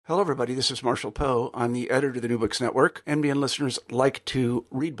Hello, everybody. This is Marshall Poe. I'm the editor of the New Books Network. NBN listeners like to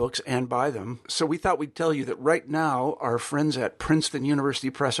read books and buy them. So we thought we'd tell you that right now, our friends at Princeton University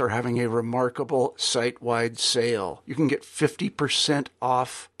Press are having a remarkable site-wide sale. You can get 50%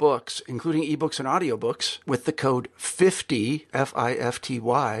 off books, including ebooks and audiobooks, with the code 50,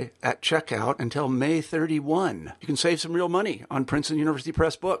 F-I-F-T-Y, at checkout until May 31. You can save some real money on Princeton University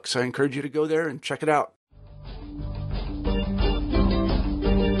Press books. I encourage you to go there and check it out.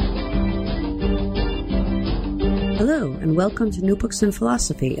 Hello, and welcome to New Books in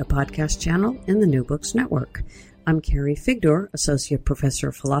Philosophy, a podcast channel in the New Books Network. I'm Carrie Figdor, Associate Professor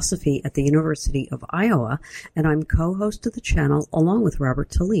of Philosophy at the University of Iowa, and I'm co-host of the channel along with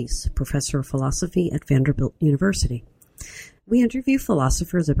Robert Talisse, Professor of Philosophy at Vanderbilt University. We interview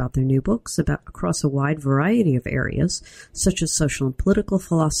philosophers about their new books across a wide variety of areas, such as social and political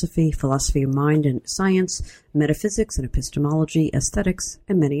philosophy, philosophy of mind and science, metaphysics and epistemology, aesthetics,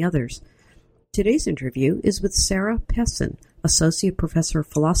 and many others. Today's interview is with Sarah Pessin, Associate Professor of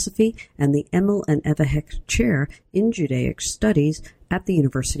Philosophy and the Emil and Eva Hecht Chair in Judaic Studies at the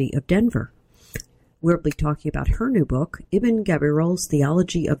University of Denver. We'll be talking about her new book, Ibn Gabirol's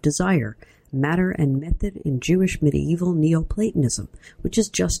Theology of Desire, Matter and Method in Jewish Medieval Neoplatonism, which is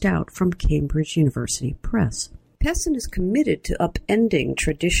just out from Cambridge University Press. Pessin is committed to upending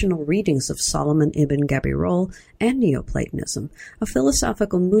traditional readings of Solomon ibn Gabirol and Neoplatonism, a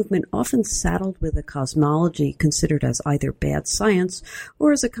philosophical movement often saddled with a cosmology considered as either bad science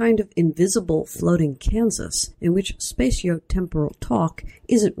or as a kind of invisible floating Kansas in which spatio-temporal talk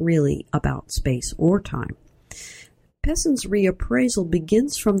isn't really about space or time. Pessin's reappraisal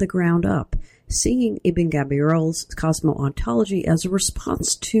begins from the ground up, seeing Ibn Gabirol's cosmo-ontology as a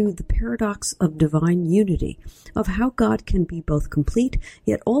response to the paradox of divine unity, of how God can be both complete,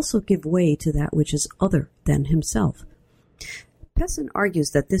 yet also give way to that which is other than himself. Pessin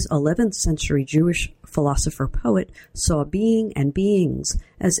argues that this 11th century Jewish philosopher-poet saw being and beings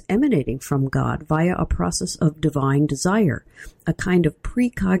as emanating from God via a process of divine desire, a kind of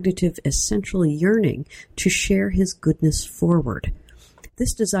precognitive essential yearning to share his goodness forward.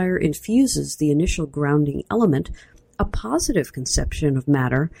 This desire infuses the initial grounding element, a positive conception of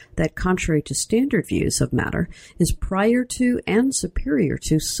matter that, contrary to standard views of matter, is prior to and superior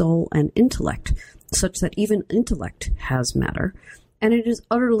to soul and intellect, such that even intellect has matter, and it is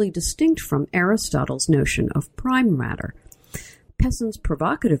utterly distinct from Aristotle's notion of prime matter. Pessin's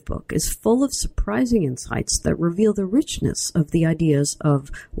provocative book is full of surprising insights that reveal the richness of the ideas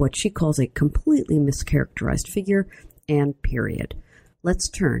of what she calls a completely mischaracterized figure and period. Let's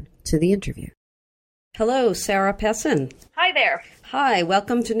turn to the interview. Hello, Sarah Pessin. Hi there. Hi,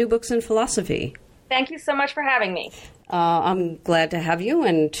 welcome to New Books in Philosophy. Thank you so much for having me. I'm glad to have you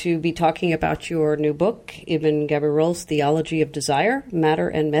and to be talking about your new book, Ibn Gabirol's Theology of Desire, Matter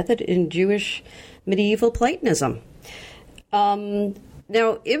and Method in Jewish Medieval Platonism. Now,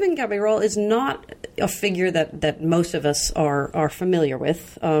 Ibn Gabirol is not a figure that most of us are familiar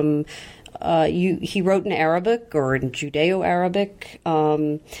with. He wrote in Arabic or in Judeo-Arabic,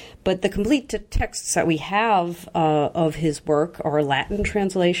 but the complete texts that we have of his work are Latin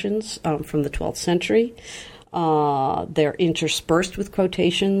translations from the 12th century. They're interspersed with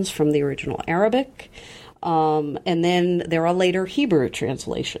quotations from the original Arabic, and then there are later Hebrew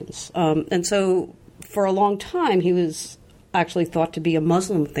translations. And so for a long time, he was actually thought to be a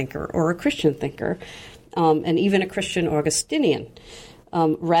Muslim thinker or a Christian thinker, and even a Christian Augustinian.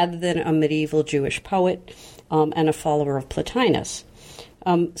 Rather than a medieval Jewish poet and a follower of Plotinus.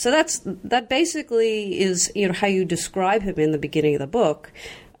 So that basically is how you describe him in the beginning of the book.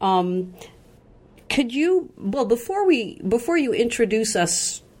 Could you, before you introduce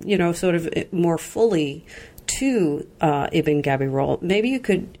us, sort of more fully to Ibn Gabirol, maybe you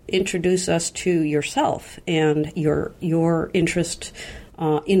could introduce us to yourself and your interest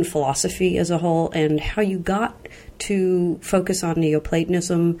in philosophy as a whole and how you got to focus on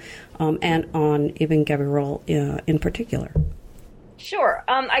Neoplatonism and on Ibn Gabirol in particular. Sure.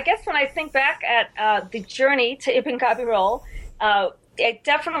 I guess when I think back at the journey to Ibn Gabirol, it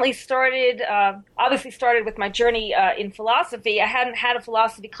definitely started with my journey in philosophy. I hadn't had a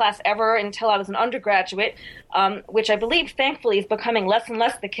philosophy class ever until I was an undergraduate, which I believe, thankfully, is becoming less and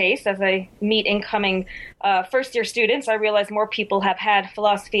less the case. As I meet incoming first-year students, I realize more people have had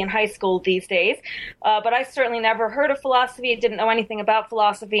philosophy in high school these days. But I certainly never heard of philosophy, didn't know anything about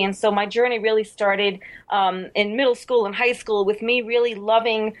philosophy, and so my journey really started in middle school and high school with me really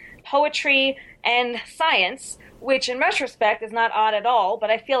loving poetry and science, which in retrospect is not odd at all, but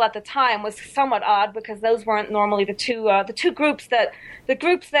I feel at the time was somewhat odd because those weren't normally the two groups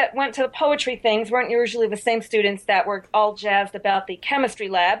that went to the poetry things weren't usually the same students that were all jazzed about the chemistry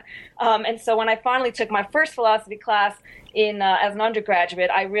lab. And so when I finally took my first philosophy class as an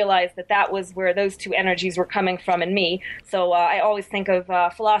undergraduate, I realized that was where those two energies were coming from in me. So I always think of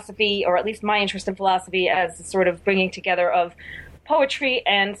philosophy, or at least my interest in philosophy, as a sort of bringing together of poetry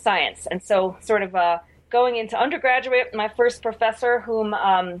and science. And so sort of going into undergraduate, my first professor, whom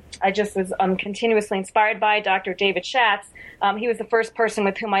I just was continuously inspired by, Dr. David Schatz, he was the first person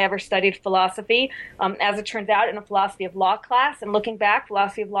with whom I ever studied philosophy. As it turns out, in a philosophy of law class, and looking back,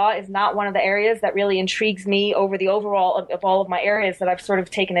 philosophy of law is not one of the areas that really intrigues me over the overall of all of my areas that I've sort of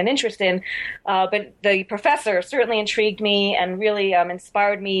taken an interest in. But the professor certainly intrigued me and really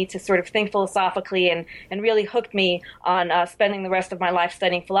inspired me to sort of think philosophically and really hooked me on spending the rest of my life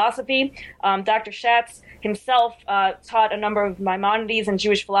studying philosophy. Dr. Schatz himself taught a number of Maimonides and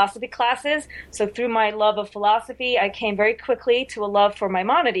Jewish philosophy classes. So through my love of philosophy, I came very quickly to a love for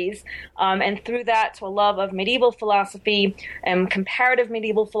Maimonides, and through that to a love of medieval philosophy and comparative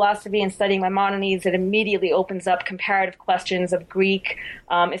medieval philosophy. And studying Maimonides, it immediately opens up comparative questions of Greek,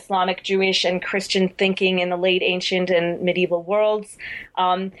 Islamic, Jewish, and Christian thinking in the late ancient and medieval worlds.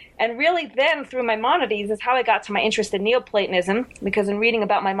 And really then through Maimonides is how I got to my interest in Neoplatonism, because in reading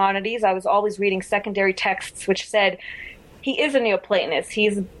about Maimonides, I was always reading secondary texts which said, he is a Neoplatonist.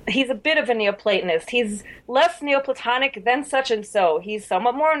 He's a bit of a Neoplatonist. He's less Neoplatonic than such and so. He's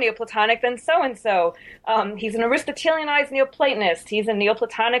somewhat more Neoplatonic than so and so. He's an Aristotelianized Neoplatonist. He's a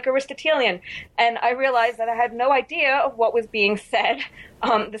Neoplatonic Aristotelian. And I realized that I had no idea of what was being said.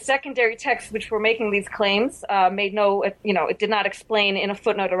 The secondary texts which were making these claims it did not explain in a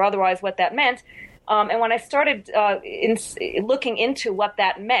footnote or otherwise what that meant. And when I started looking into what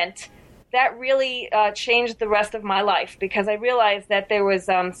that meant, that really changed the rest of my life, because I realized that there was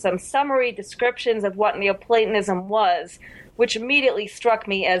some summary descriptions of what Neoplatonism was, which immediately struck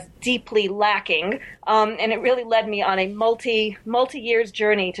me as deeply lacking, and it really led me on a multi-years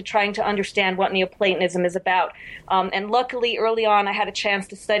journey to trying to understand what Neoplatonism is about. And luckily, early on, I had a chance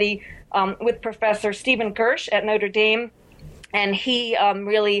to study with Professor Stephen Gersh at Notre Dame, and he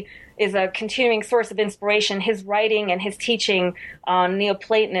really is a continuing source of inspiration. His writing and his teaching on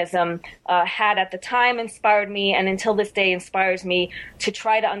Neoplatonism had at the time inspired me, and until this day inspires me to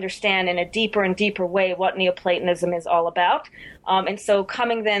try to understand in a deeper and deeper way what Neoplatonism is all about. And so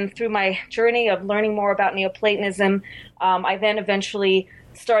coming then through my journey of learning more about Neoplatonism, I then eventually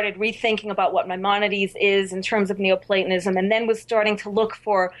started rethinking about what Maimonides is in terms of Neoplatonism, and then was starting to look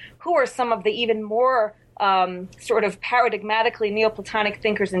for who are some of the even more sort of paradigmatically Neoplatonic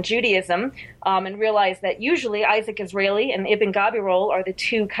thinkers in Judaism, and realized that usually Isaac Israeli and Ibn Gabirol are the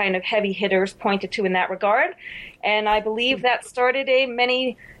two kind of heavy hitters pointed to in that regard. And I believe that started a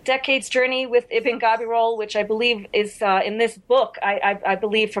many decades journey with Ibn Gabirol, which I believe is in this book, I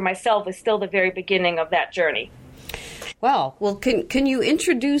believe for myself, is still the very beginning of that journey. Wow. Well, can you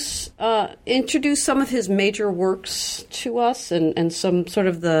introduce some of his major works to us, and some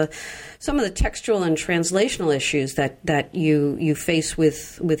of the textual and translational issues that you face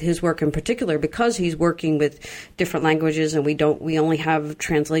with his work in particular, because he's working with different languages, and we only have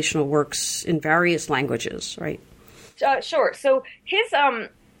translational works in various languages, right? Sure. So his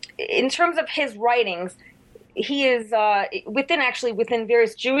in terms of his writings, he is within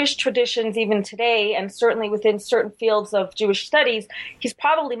various Jewish traditions even today, and certainly within certain fields of Jewish studies, he's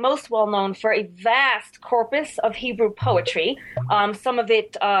probably most well known for a vast corpus of Hebrew poetry, some of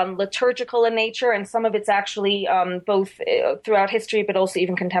it liturgical in nature, and some of it's actually both throughout history, but also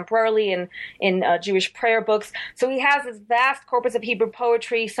even contemporarily in Jewish prayer books. So he has this vast corpus of Hebrew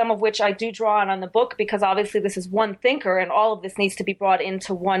poetry, some of which I do draw on the book, because obviously this is one thinker, and all of this needs to be brought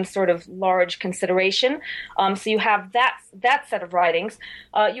into one sort of large consideration. So you have that set of writings.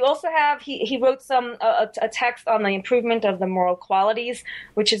 You also have, he wrote a text on the improvement of the moral qualities,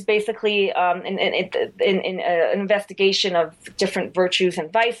 which is basically an investigation of different virtues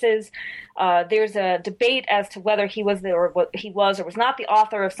and vices. There's a debate as to whether he was or was not the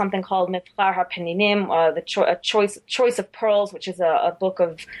author of something called Mifchar HaPeninim, the choice of pearls, which is a book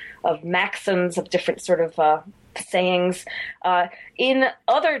of maxims of different sort of sayings. In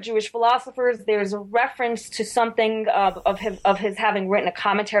other Jewish philosophers, there's a reference to something of his having written a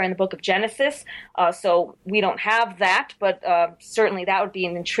commentary on the book of Genesis. So we don't have that, but certainly that would be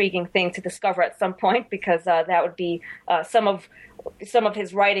an intriguing thing to discover at some point, because that would be some of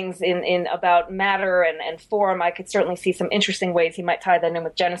his writings in about matter and form. I could certainly see some interesting ways he might tie that in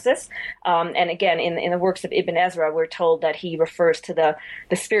with Genesis. And again, in the works of Ibn Ezra, we're told that he refers to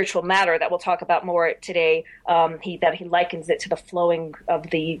the spiritual matter that we'll talk about more today. He likens it to the flowing of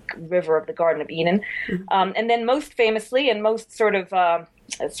the river of the Garden of Eden. Mm-hmm. And then most famously, and most sort of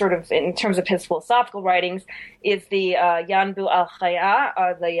in terms of his philosophical writings, is the Yanbu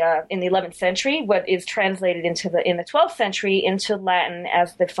al-Khaya, in the 11th century, what is translated in the 12th century into Latin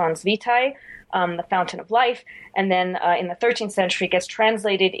as the Fons Vitae, the Fountain of Life, and then in the 13th century gets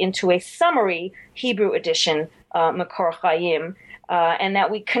translated into a summary Hebrew edition, Makor Chayim. And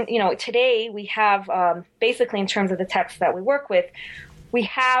that we can, today we have basically, in terms of the texts that we work with, we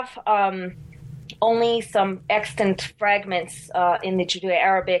have only some extant fragments in the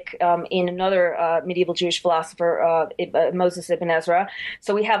Judeo-Arabic in another medieval Jewish philosopher, Moses ibn Ezra.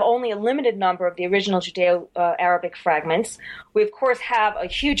 So we have only a limited number of the original Judeo-Arabic fragments. We, of course, have a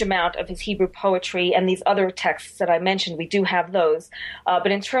huge amount of his Hebrew poetry and these other texts that I mentioned. We do have those.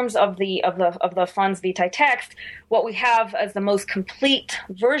 But in terms of the Fons Vitae text, what we have as the most complete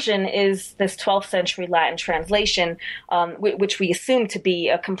version is this 12th century Latin translation, which we assume to be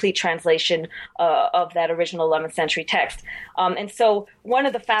a complete translation of that original 11th century text. And so one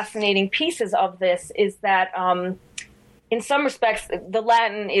of the fascinating pieces of this is that in some respects, the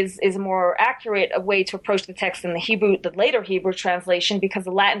Latin is a more accurate way to approach the text than the later Hebrew translation, because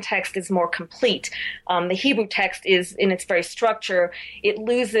the Latin text is more complete. The Hebrew text is, in its very structure, it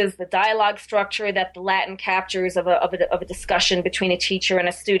loses the dialogue structure that the Latin captures of a discussion between a teacher and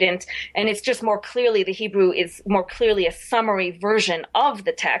a student, and it's just more clearly, the Hebrew is more clearly a summary version of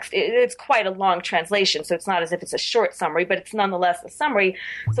the text. It's quite a long translation, so it's not as if it's a short summary, but it's nonetheless a summary.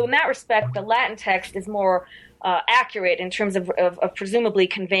 So in that respect, the Latin text is more accurate in terms of presumably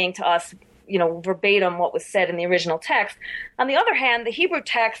conveying to us, verbatim what was said in the original text. On the other hand, the Hebrew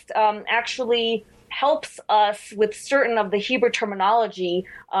text actually helps us with certain of the Hebrew terminology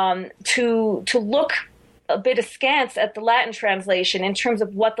to look a bit askance at the Latin translation in terms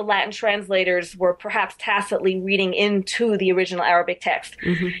of what the Latin translators were perhaps tacitly reading into the original Arabic text.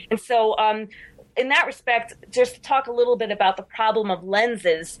 Mm-hmm. And so in that respect, just to talk a little bit about the problem of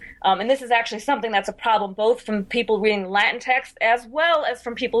lenses, and this is actually something that's a problem both from people reading the Latin text as well as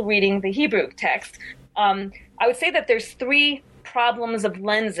from people reading the Hebrew text. I would say that there's three problems of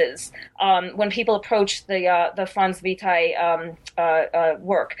lenses when people approach the Fons Vitae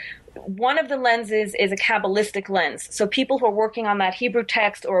work. One of the lenses is a Kabbalistic lens. So people who are working on that Hebrew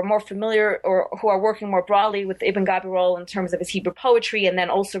text or are more familiar or who are working more broadly with Ibn Gabirol in terms of his Hebrew poetry and then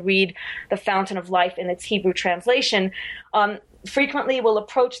also read The Fountain of Life in its Hebrew translation, frequently will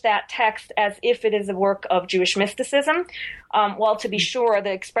approach that text as if it is a work of Jewish mysticism. While to be sure,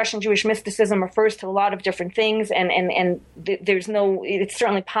 the expression Jewish mysticism refers to a lot of different things, and it's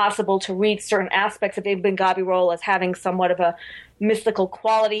certainly possible to read certain aspects of Ibn Gabirol as having somewhat of a mystical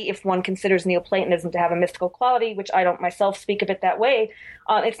quality, if one considers Neoplatonism to have a mystical quality, which I don't myself speak of it that way.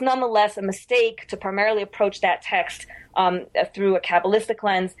 It's nonetheless a mistake to primarily approach that text through a Kabbalistic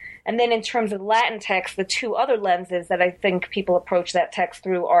lens. And then in terms of the Latin text, the two other lenses that I think people approach that text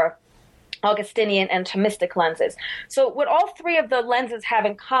through are Augustinian and Thomistic lenses. So what all three of the lenses have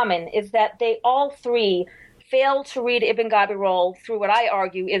in common is that they all three fail to read Ibn Gabirol through what I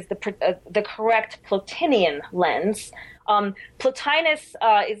argue is the correct Plotinian lens. Plotinus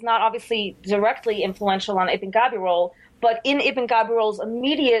is not obviously directly influential on Ibn Gabirol, but in Ibn Gabirol's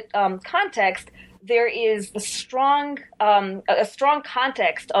immediate context, there is a strong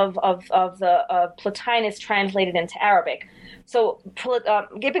context of the Plotinus translated into Arabic. So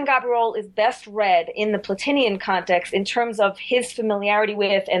Ibn Gabirol is best read in the Plotinian context in terms of his familiarity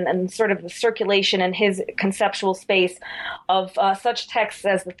with and sort of the circulation and his conceptual space of such texts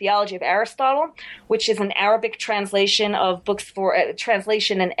as the Theology of Aristotle, which is an Arabic translation of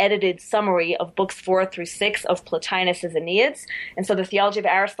translation and edited summary of books 4 through 6 of Plotinus's Aeneads. And so the Theology of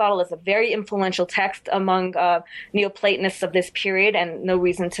Aristotle is a very influential text among Neoplatonists of this period, and no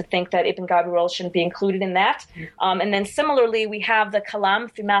reason to think that Ibn Gabirol shouldn't be included in that. And then similarly, we have the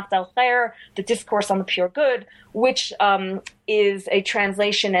Kalam fi Mafd al-Khair, the Discourse on the Pure Good, which is a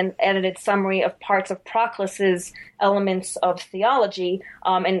translation and edited summary of parts of Proclus's Elements of Theology,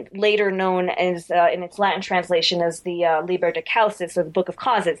 and later known as, in its Latin translation, as the Liber de Causis, or the Book of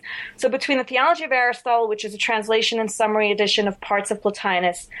Causes. So between the Theology of Aristotle, which is a translation and summary edition of parts of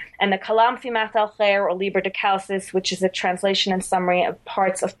Plotinus, and the Kalam fi Math al-Khair, or Liber de Causis, which is a translation and summary of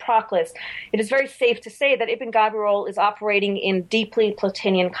parts of Proclus, it is very safe to say that Ibn Gabirol is operating in deeply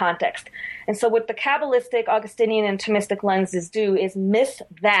Plotinian context. And so what the Kabbalistic, Augustinian, and Thomistic lenses do is miss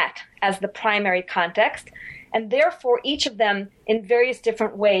that as the primary context, and therefore each of them, in various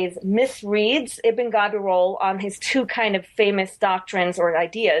different ways, misreads Ibn Gabirol on his two kind of famous doctrines or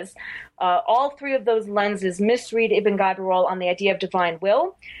ideas. All three of those lenses misread Ibn Gabirol on the idea of divine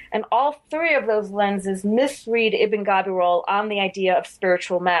will, and all three of those lenses misread Ibn Gabirol on the idea of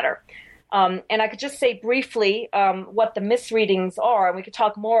spiritual matter. And I could just say briefly what the misreadings are, and we could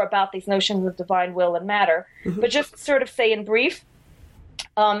talk more about these notions of divine will and matter, but just sort of say in brief,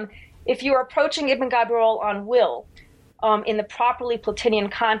 if you are approaching Ibn Gabirol on will in the properly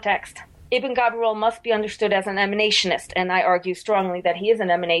Plotinian context, Ibn Gabirol must be understood as an emanationist, and I argue strongly that he is an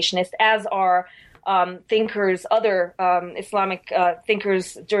emanationist, as are thinkers, other Islamic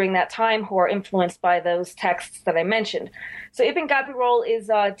thinkers during that time who are influenced by those texts that I mentioned. So Ibn Gabirol is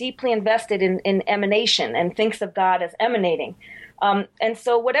deeply invested in emanation and thinks of God as emanating. And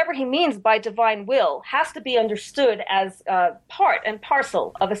so whatever he means by divine will has to be understood as part and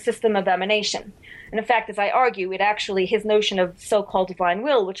parcel of a system of emanation. And in fact, as I argue, it actually, his notion of so-called divine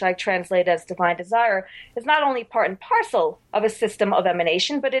will, which I translate as divine desire, is not only part and parcel of a system of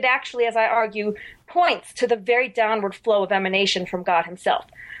emanation, but it actually, as I argue, points to the very downward flow of emanation from God himself.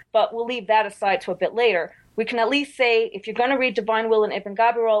 But we'll leave that aside to a bit later. We can at least say, if you're going to read divine will in Ibn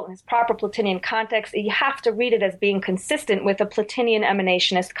Gabirol in its proper Plotinian context, you have to read it as being consistent with a Plotinian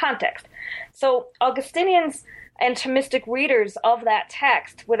emanationist context. So Augustinians and Thomistic readers of that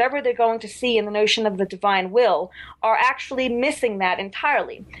text, whatever they're going to see in the notion of the divine will, are actually missing that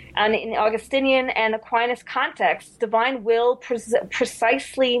entirely. And in Augustinian and Aquinas contexts, divine will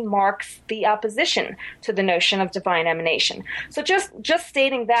precisely marks the opposition to the notion of divine emanation. So just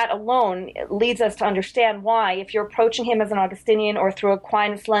stating that alone leads us to understand why, if you're approaching him as an Augustinian or through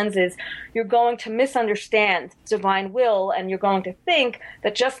Aquinas lenses, you're going to misunderstand divine will, and you're going to think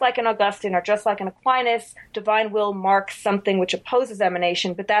that just like an Augustine or just like an Aquinas, divine will marks something which opposes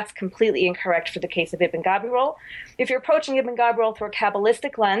emanation, but that's completely incorrect for the case of Ibn Gabirol. If you're approaching Ibn Gabirol through a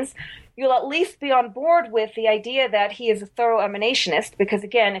Kabbalistic lens, you'll at least be on board with the idea that he is a thorough emanationist, because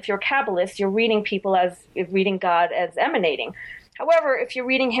again, if you're a Kabbalist, you're reading God as emanating. However, if you're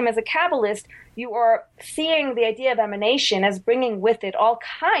reading him as a Kabbalist, you are seeing the idea of emanation as bringing with it all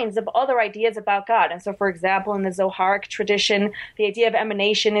kinds of other ideas about God. And so, for example, in the Zoharic tradition, the idea of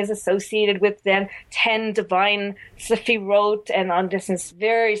emanation is associated with then 10 divine Sephirot and on this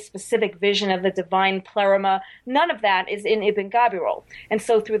very specific vision of the divine pleroma. None of that is in Ibn Gabirol. And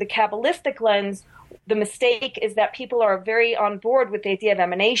so through the Kabbalistic lens, the mistake is that people are very on board with the idea of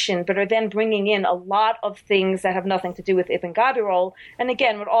emanation, but are then bringing in a lot of things that have nothing to do with Ibn Gabirol. And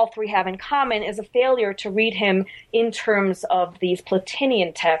again, what all three have in common is a failure to read him in terms of these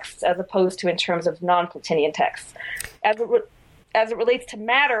Plotinian texts as opposed to in terms of non-Plotinian texts. As it relates to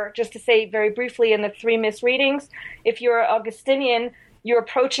matter, just to say very briefly in the three misreadings, if you're Augustinian, you're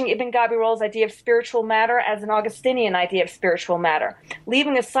approaching Ibn Gabirol's idea of spiritual matter as an Augustinian idea of spiritual matter.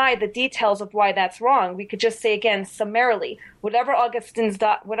 Leaving aside the details of why that's wrong, we could just say again summarily, whatever Augustine's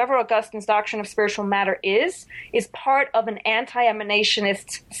doctrine of spiritual matter is part of an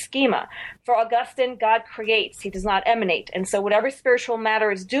anti-emanationist schema. For Augustine, God creates, he does not emanate. And so whatever spiritual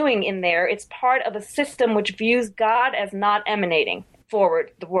matter is doing in there, it's part of a system which views God as not emanating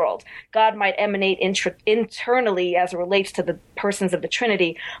forward the world. God might emanate internally as it relates to the persons of the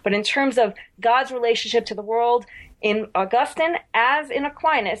Trinity, but in terms of God's relationship to the world, in Augustine, as in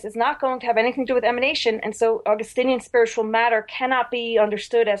Aquinas, is not going to have anything to do with emanation, and so Augustinian spiritual matter cannot be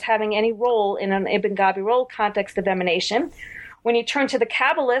understood as having any role in an Ibn Gabirol context of emanation. When you turn to the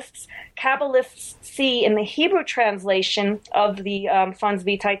Kabbalists see in the Hebrew translation of the Fons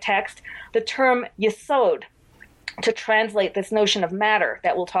Vitae text the term yesod, to translate this notion of matter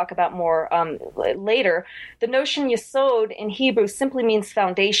that we'll talk about more later. The notion yesod in Hebrew simply means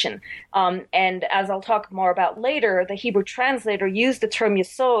foundation. And as I'll talk more about later, the Hebrew translator used the term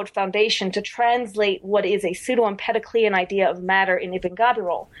yesod, foundation, to translate what is a pseudo-Empedoclean idea of matter in Ibn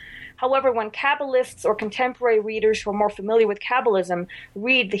Gabirol. However, when Kabbalists or contemporary readers who are more familiar with Kabbalism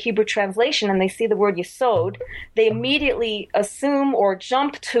read the Hebrew translation and they see the word Yesod, they immediately assume or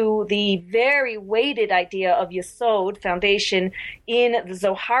jump to the very weighted idea of Yesod, foundation, in the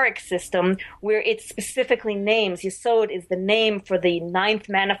Zoharic system, where it specifically names, Yesod is the name for the ninth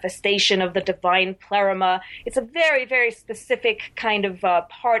manifestation of the divine pleroma. It's a very, very specific kind of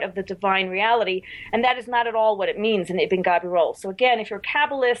part of the divine reality, and that is not at all what it means in Ibn Gabirol. So again, if you're a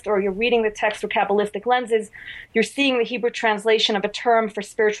Kabbalist or you're reading the text through Kabbalistic lenses, you're seeing the Hebrew translation of a term for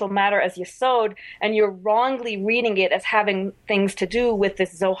spiritual matter as Yesod, and you're wrongly reading it as having things to do with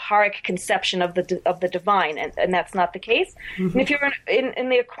this Zoharic conception of the divine, and that's not the case. Mm-hmm. And if you're in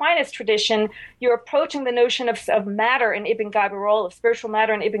the Aquinas tradition, you're approaching the notion of matter in Ibn Gabirol, of spiritual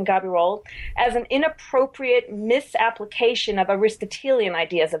matter in Ibn Gabirol, as an inappropriate misapplication of Aristotelian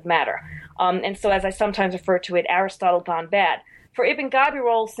ideas of matter. And so, as I sometimes refer to it, Aristotle gone bad. For Ibn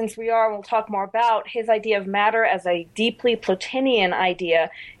Gabirol, since we'll talk more about his idea of matter as a deeply Plotinian idea,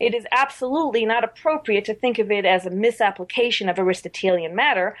 it is absolutely not appropriate to think of it as a misapplication of Aristotelian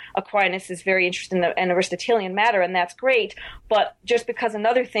matter. Aquinas is very interested in Aristotelian matter, and that's great, but just because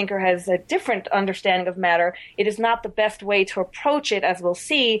another thinker has a different understanding of matter, it is not the best way to approach it, as we'll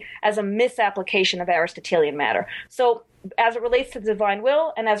see, as a misapplication of Aristotelian matter. So, as it relates to the divine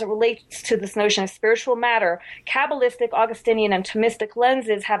will and as it relates to this notion of spiritual matter, Kabbalistic, Augustinian, and Thomistic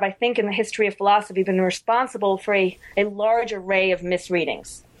lenses have, I think, in the history of philosophy been responsible for a large array of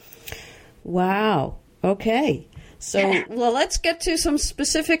misreadings. Wow. Okay. So, well, let's get to some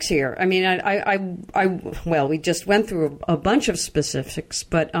specifics here. I mean, well, we just went through a bunch of specifics,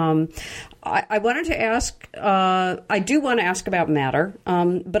 but I wanted to ask, I do want to ask about matter,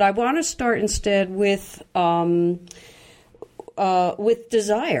 but I want to start instead with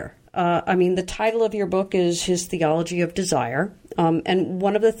desire. I mean, the title of your book is His Theology of Desire. And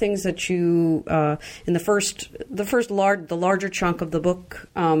one of the things that you, in the larger chunk of the book,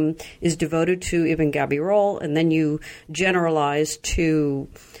 is devoted to Ibn Gabirol, and then you generalize to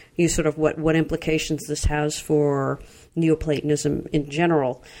sort of what implications this has for Neoplatonism in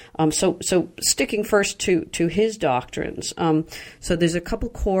general. So sticking first to his doctrines. So there's a couple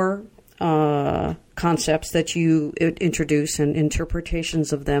core concepts that you introduce and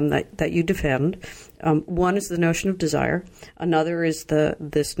interpretations of them that you defend. One is the notion of desire. Another is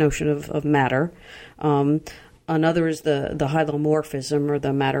this notion of matter. Another is the hylomorphism, or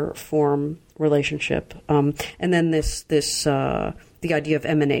the matter-form relationship. And then the idea of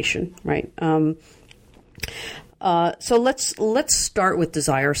emanation, right? So let's start with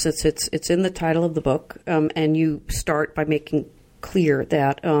desire, since it's in the title of the book, and you start by making clear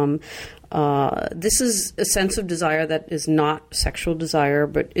that this is a sense of desire that is not sexual desire,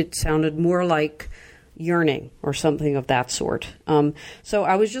 but it sounded more like yearning or something of that sort. So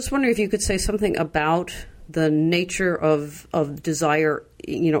I was just wondering if you could say something about the nature of desire,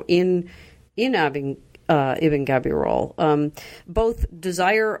 in Ibn Gabirol. Both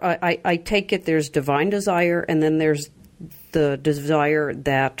desire, I take it there's divine desire, and then there's the desire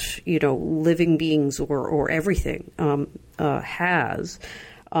that living beings or everything has,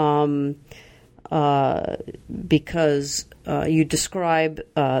 because you describe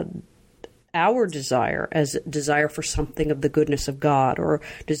our desire as desire for something of the goodness of God, or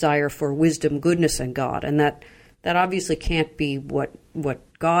desire for wisdom, goodness, and God, and that obviously can't be what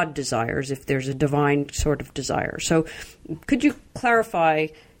God desires if there's a divine sort of desire. So, could you clarify,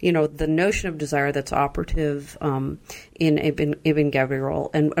 the notion of desire that's operative in Ibn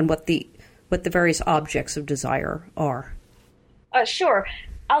Gabirol, and what the various objects of desire are? Sure.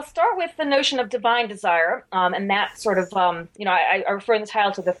 I'll start with the notion of divine desire, and that sort of, I refer in the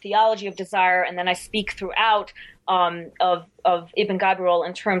title to the theology of desire, and then I speak throughout of Ibn Gabirol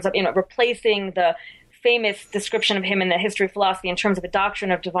in terms of, replacing the famous description of him in the history of philosophy in terms of a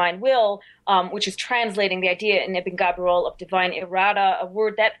doctrine of divine will, which is translating the idea in Ibn Gabirol of divine irada, a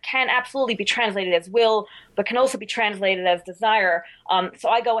word that can absolutely be translated as will, but can also be translated as desire. So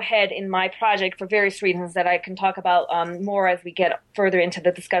I go ahead in my project for various reasons that I can talk about more as we get further into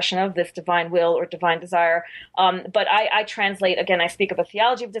the discussion of this divine will or divine desire. But I translate, again, I speak of a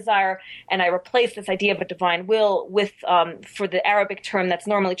theology of desire, and I replace this idea of a divine will with, for the Arabic term that's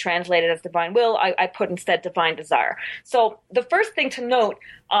normally translated as divine will, I put instead divine desire. So the first thing to note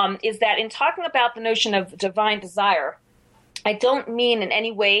is that in talking about the notion of divine desire, I don't mean in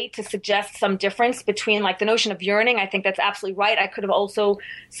any way to suggest some difference between, like, the notion of yearning. I think that's absolutely right. I could have also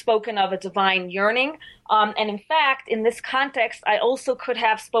spoken of a divine yearning. And in fact, in this context, I also could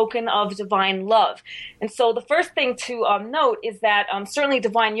have spoken of divine love. And so the first thing to note is that certainly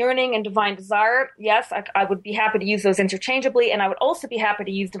divine yearning and divine desire, yes, I would be happy to use those interchangeably, and I would also be happy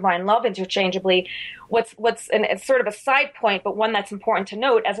to use divine love interchangeably. It's sort of a side point, but one that's important to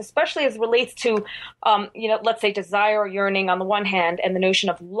note, especially as it relates to, let's say desire or yearning on the one hand and the notion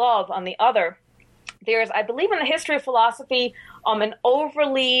of love on the other. There's, I believe in the history of philosophy, an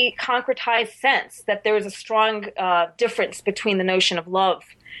overly concretized sense that there is a strong difference between the notion of love,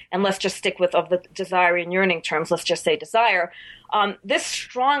 and let's just stick with of the desire and yearning terms, let's just say desire. This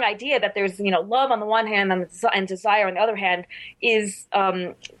strong idea that there's, love on the one hand and desire on the other hand is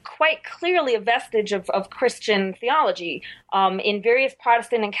quite clearly a vestige of Christian theology. In various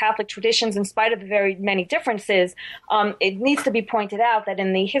Protestant and Catholic traditions, in spite of the very many differences, it needs to be pointed out that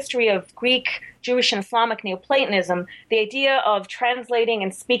in the history of Greek, Jewish, and Islamic Neoplatonism, the idea of translating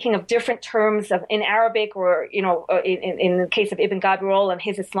and speaking of different terms in Arabic or, in the case of Ibn Gabirol and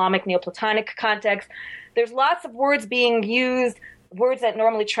his Islamic Neoplatonic context, there's lots of words being used, words that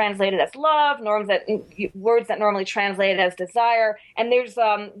normally translated as love, words that normally translated as desire. And there's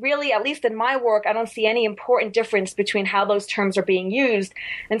really, at least in my work, I don't see any important difference between how those terms are being used.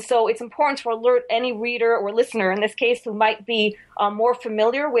 And so it's important to alert any reader or listener, in this case, who might be more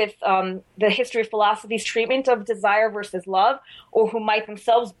familiar with the history of philosophy's treatment of desire versus love, or who might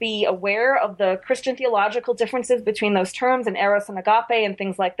themselves be aware of the Christian theological differences between those terms and eros and agape and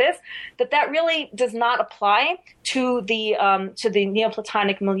things like this, that really does not apply to the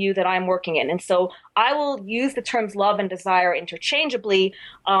Neoplatonic milieu that I'm working in. And so I will use the terms love and desire interchangeably,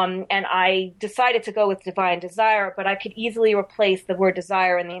 and I decided to go with divine desire, but I could easily replace the word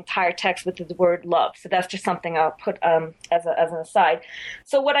desire in the entire text with the word love. So that's just something I'll put as an aside.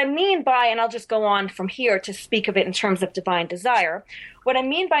 So what I mean by, and I'll just go on from here to speak of it in terms of divine desire, what I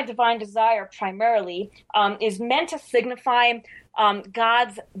mean by divine desire primarily is meant to signify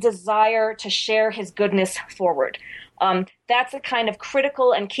God's desire to share his goodness forward. That's a kind of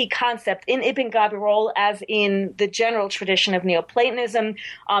critical and key concept in Ibn Gabirol as in the general tradition of Neoplatonism.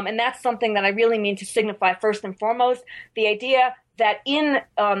 And that's something that I really mean to signify first and foremost, the idea that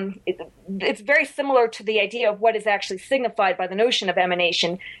it's very similar to the idea of what is actually signified by the notion of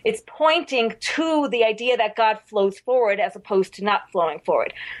emanation. It's pointing to the idea that God flows forward as opposed to not flowing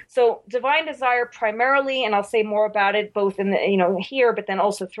forward. So divine desire primarily, and I'll say more about it both in the, here, but then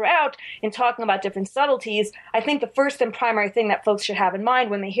also throughout in talking about different subtleties. I think the first and primary thing that folks should have in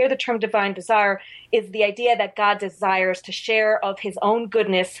mind when they hear the term divine desire is the idea that God desires to share of his own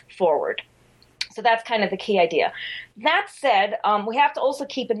goodness forward. So that's kind of the key idea. That said, we have to also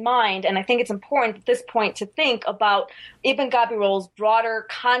keep in mind, and I think it's important at this point to think about Ibn Gabirol's broader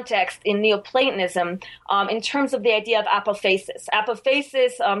context in Neoplatonism in terms of the idea of apophasis.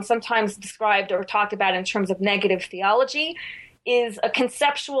 Apophasis, sometimes described or talked about in terms of negative theology, is a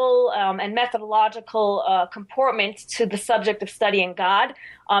conceptual and methodological comportment to the subject of studying God.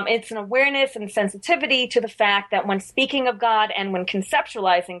 It's an awareness and sensitivity to the fact that when speaking of God and when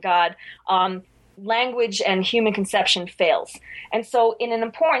conceptualizing God, language and human conception fails. And so in an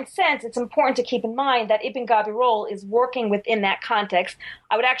important sense, it's important to keep in mind that Ibn Gabirol is working within that context.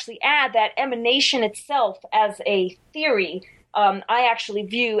 I would actually add that emanation itself as a theory, I actually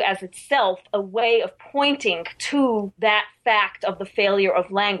view as itself a way of pointing to that fact of the failure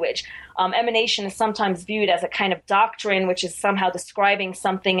of language. Emanation is sometimes viewed as a kind of doctrine, which is somehow describing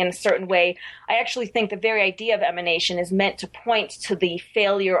something in a certain way. I actually think the very idea of emanation is meant to point to the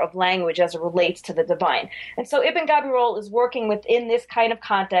failure of language as it relates to the divine. And so Ibn Gabirol is working within this kind of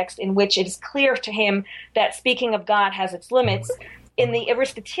context in which it is clear to him that speaking of God has its limits. In the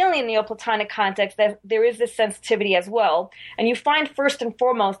Aristotelian Neoplatonic context, that there is this sensitivity as well. And you find first and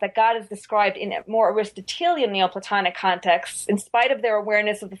foremost that God is described in a more Aristotelian Neoplatonic context. In spite of their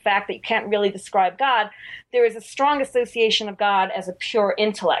awareness of the fact that you can't really describe God, there is a strong association of God as a pure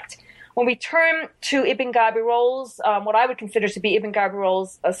intellect. When we turn to Ibn Gabirol's, what I would consider to be Ibn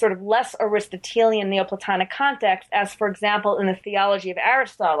Gabirol's sort of less Aristotelian Neoplatonic context, as for example in the Theology of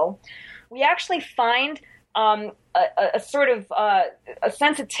Aristotle, we actually find a sort of a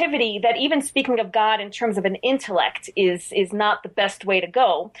sensitivity that even speaking of God in terms of an intellect is not the best way to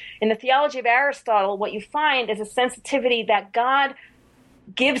go. In the Theology of Aristotle, what you find is a sensitivity that God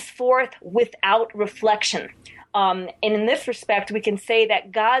gives forth without reflection. And in this respect, we can say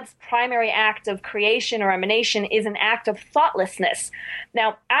that God's primary act of creation or emanation is an act of thoughtlessness.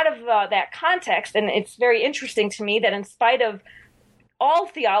 Now, out of that context, and it's very interesting to me that in spite of all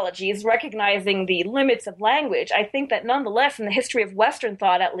theologies recognizing the limits of language, I think that nonetheless, in the history of Western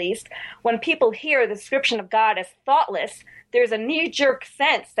thought at least, when people hear the description of God as thoughtless, there's a knee-jerk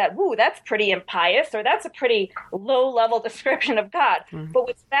sense that, woo, that's pretty impious, or that's a pretty low-level description of God. Mm-hmm. But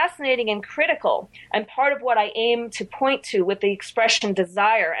what's fascinating and critical, and part of what I aim to point to with the expression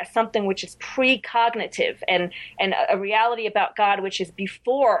desire as something which is precognitive and a reality about God which is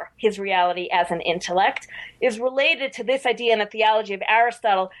before his reality as an intellect, is related to this idea in the theology of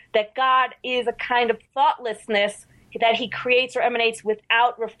Aristotle that God is a kind of thoughtlessness that he creates or emanates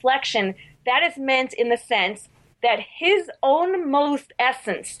without reflection. That is meant in the sense that his own most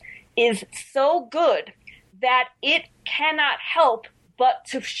essence is so good that it cannot help but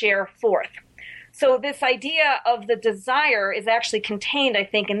to share forth. So this idea of the desire is actually contained, I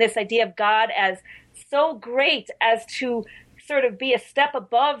think, in this idea of God as so great as to sort of be a step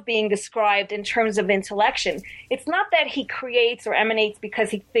above being described in terms of intellection. It's not that he creates or emanates because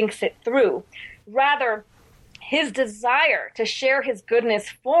he thinks it through. Rather, his desire to share his goodness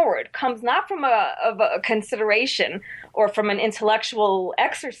forward comes not from a consideration or from an intellectual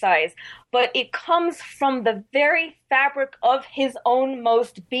exercise, but it comes from the very fabric of his own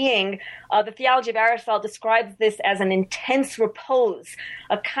most being. The theology of Aristotle describes this as an intense repose,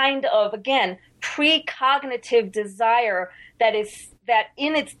 a kind of, again, precognitive desire that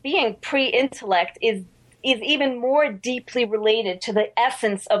in its being pre-intellect is even more deeply related to the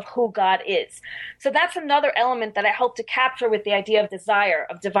essence of who God is. So that's another element that I hope to capture with the idea of desire,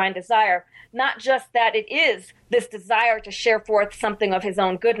 of divine desire, not just that it is this desire to share forth something of his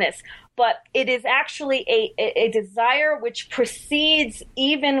own goodness, but it is actually a desire which precedes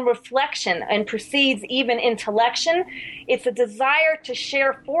even reflection and precedes even intellection. It's a desire to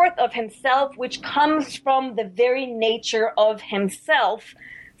share forth of himself, which comes from the very nature of himself,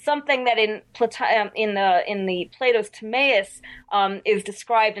 something that in the Plato's Timaeus is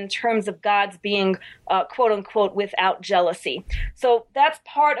described in terms of God's being, quote unquote, without jealousy. So that's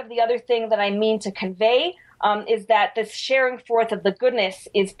part of the other thing that I mean to convey, is that this sharing forth of the goodness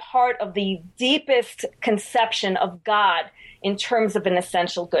is part of the deepest conception of God in terms of an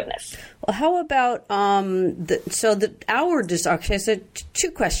essential goodness. Well, how about our desire? Okay, so two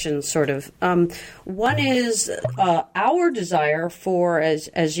questions, sort of. One is our desire for,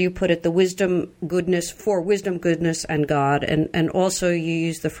 as you put it, the wisdom, goodness, and God, and also you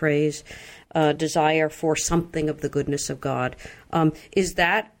use the phrase desire for something of the goodness of God. Is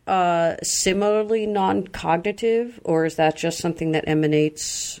that similarly non-cognitive, or is that just something that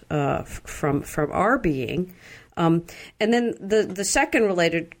emanates from our being? And then the second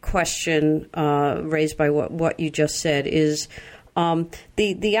related question raised by what you just said is the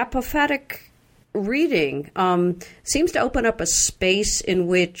apophatic reading seems to open up a space in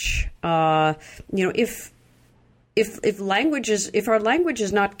which if our language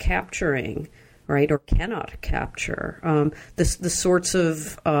is not capturing, right, or cannot capture the sorts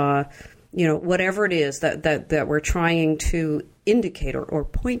of whatever it is that we're trying to indicate or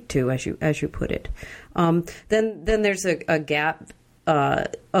point to, as you put it, then there's a gap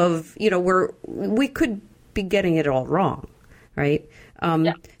of where we could be getting it all wrong, right?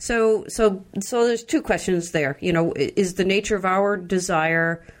 Yeah. So there's two questions there. Is the nature of our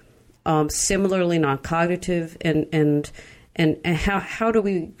desire similarly non-cognitive, and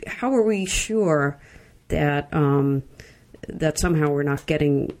how are we sure that that somehow we're not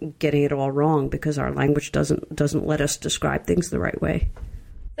getting it all wrong because our language doesn't let us describe things the right way?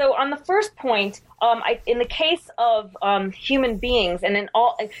 So on the first point, in the case of human beings, and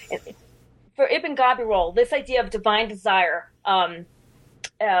for Ibn Gabirol, this idea of divine desire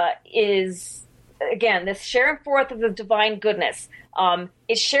is, again, this sharing forth of the divine goodness.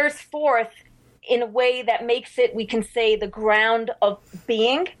 It shares forth in a way that makes it, we can say, the ground of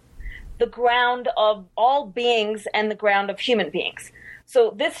being, the ground of all beings, and the ground of human beings.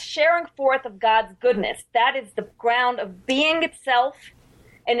 So this sharing forth of God's goodness, that is the ground of being itself,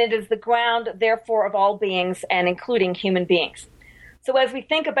 and it is the ground, therefore, of all beings, and including human beings. So as we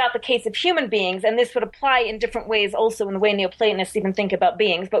think about the case of human beings, and this would apply in different ways also in the way Neoplatonists even think about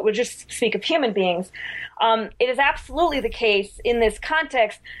beings, but we'll just speak of human beings, it is absolutely the case in this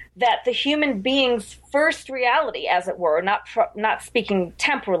context that the human being's first reality, as it were, not speaking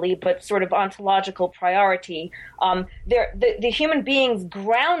temporally, but sort of ontological priority, the human being's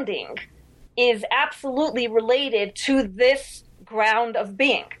grounding is absolutely related to this ground of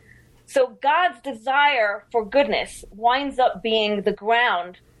being. So God's desire for goodness winds up being the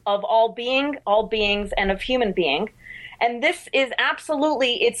ground of all being, all beings, and of human being. And this is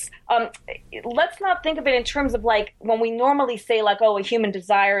absolutely, let's not think of it in terms of like when we normally say like, oh, a human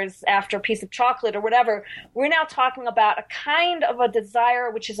desires after a piece of chocolate or whatever. We're now talking about a kind of a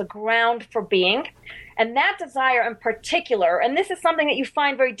desire which is a ground for being. And that desire in particular, and this is something that you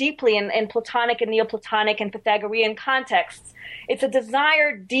find very deeply in Platonic and Neoplatonic and Pythagorean contexts, it's a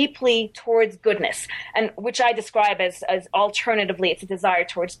desire deeply towards goodness, and which I describe as alternatively, it's a desire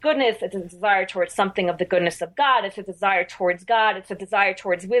towards goodness, it's a desire towards something of the goodness of God, it's a desire towards God, it's a desire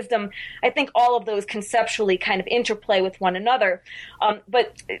towards wisdom. I think all of those conceptually kind of interplay with one another.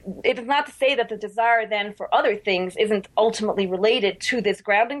 But it is not to say that the desire then for other things isn't ultimately related to this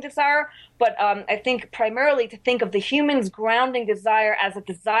grounding desire, but I think primarily to think of the human's grounding desire as a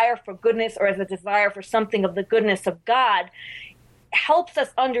desire for goodness or as a desire for something of the goodness of God helps us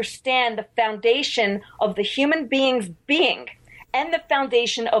understand the foundation of the human being's being and the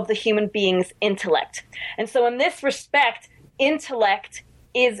foundation of the human being's intellect. And so in this respect, intellect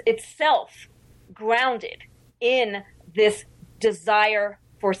is itself grounded in this desire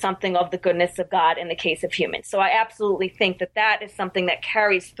for something of the goodness of God in the case of humans. So I absolutely think that that is something that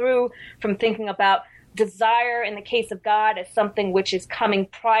carries through from thinking about desire in the case of God as something which is coming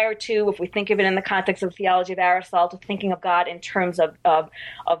prior to, if we think of it in the context of the theology of Aristotle, to thinking of God in terms of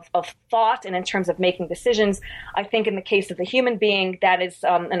thought and in terms of making decisions. I think in the case of the human being, that is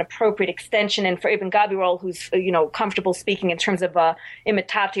an appropriate extension. And for Ibn Gabirol, who's comfortable speaking in terms of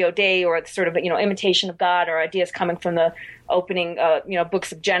imitatio Dei, or sort of imitation of God, or ideas coming from the opening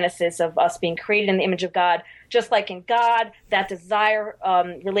books of Genesis of us being created in the image of God. Just like in God, that desire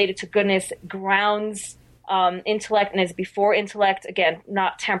related to goodness grounds intellect and is before intellect, again,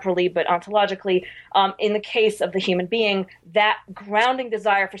 not temporally but ontologically. In the case of the human being, that grounding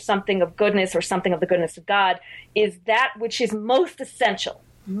desire for something of goodness or something of the goodness of God is that which is most essential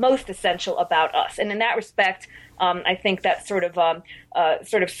about us. And in that respect, I think that sort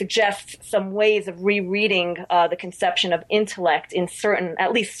of suggests some ways of rereading the conception of intellect in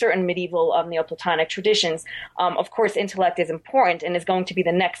at least certain medieval Neoplatonic traditions. Of course, intellect is important and is going to be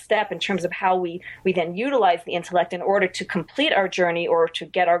the next step in terms of how we then utilize the intellect in order to complete our journey or to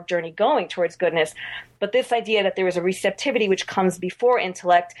get our journey going towards goodness. But this idea that there is a receptivity which comes before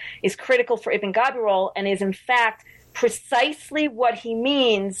intellect is critical for Ibn Gabirol and is in fact precisely what he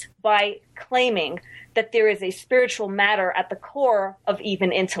means by claiming that there is a spiritual matter at the core of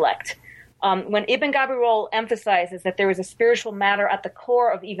even intellect. When Ibn Gabirol emphasizes that there is a spiritual matter at the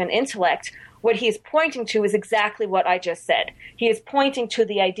core of even intellect, what he is pointing to is exactly what I just said. He is pointing to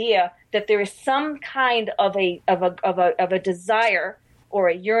the idea that there is some kind of a desire or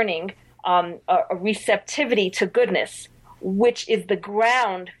a yearning, a receptivity to goodness, which is the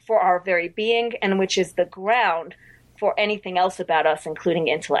ground for our very being and which is the ground for anything else about us, including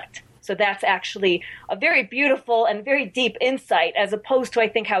intellect. So that's actually a very beautiful and very deep insight, as opposed to, I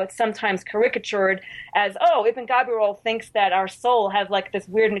think, how it's sometimes caricatured as, Ibn Gabirol thinks that our soul has like this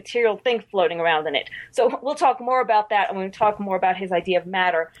weird material thing floating around in it. So we'll talk more about that and we'll talk more about his idea of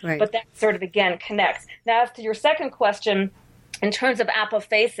matter. Right. But that sort of, again, connects. Now, as to your second question, in terms of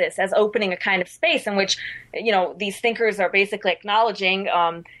apophasis as opening a kind of space in which, these thinkers are basically acknowledging,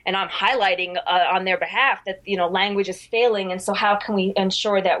 and I'm highlighting on their behalf that, language is failing. And so how can we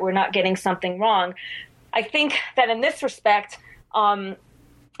ensure that we're not getting something wrong? I think that in this respect, I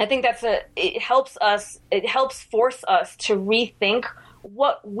think it helps force us to rethink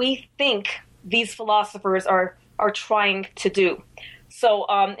what we think these philosophers are trying to do. So,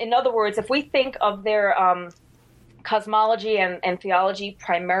 in other words, if we think of their cosmology and theology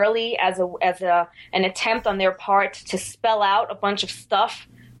primarily as an attempt on their part to spell out a bunch of stuff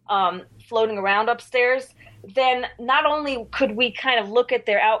floating around upstairs, then not only could we kind of look at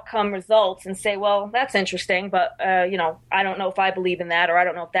their outcome results and say, well, that's interesting, but I don't know if I believe in that, or I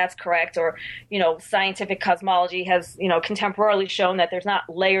don't know if that's correct, or scientific cosmology has contemporarily shown that there's not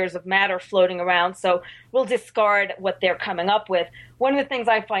layers of matter floating around, so we'll discard what they're coming up with. One of the things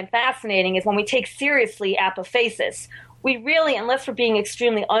I find fascinating is when we take seriously apophasis, we really, unless we're being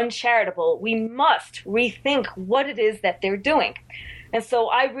extremely uncharitable, we must rethink what it is that they're doing. And so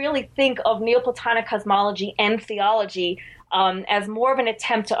I really think of Neoplatonic cosmology and theology as more of an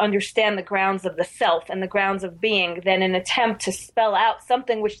attempt to understand the grounds of the self and the grounds of being than an attempt to spell out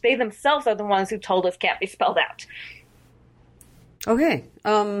something which they themselves are the ones who told us can't be spelled out. Okay.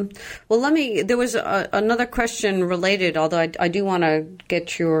 Well, there was another question related, although I do want to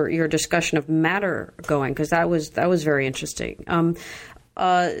get your discussion of matter going, because that was very interesting.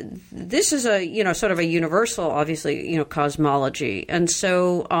 This is sort of a universal, obviously, cosmology. And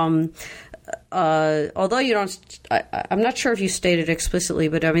so, although you don't, I'm not sure if you stated explicitly,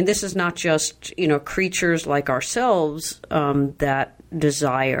 but I mean, this is not just, creatures like ourselves, that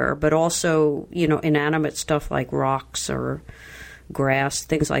desire, but also, inanimate stuff like rocks or grass,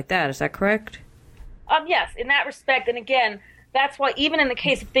 things like that. Is that correct? Yes, in that respect. And again, that's why even in the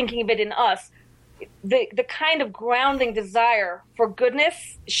case of thinking of it in us, the kind of grounding desire for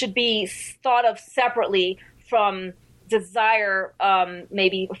goodness should be thought of separately from desire,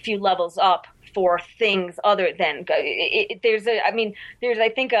 maybe a few levels up for things other than there's I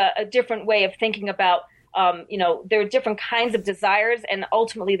think a different way of thinking about there are different kinds of desires, and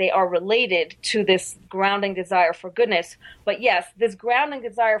ultimately they are related to this grounding desire for goodness. But yes, this grounding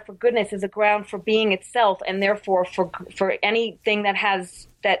desire for goodness is a ground for being itself, and therefore for anything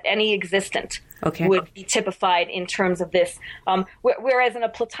that any existent would be typified in terms of this. Whereas in a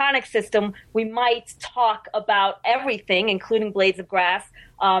Platonic system, we might talk about everything, including blades of grass,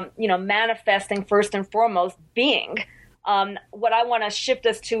 manifesting first and foremost being. What I want to shift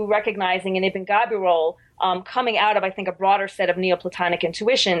us to recognizing in Ibn Gabirol, coming out of, I think, a broader set of Neoplatonic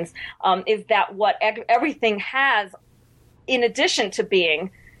intuitions, is that what everything has, in addition to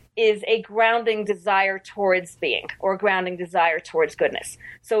being, is a grounding desire towards being, or a grounding desire towards goodness.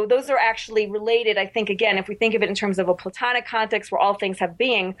 So those are actually related, I think, again, if we think of it in terms of a Platonic context where all things have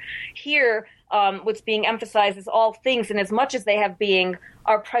being, here what's being emphasized is all things, and as much as they have being,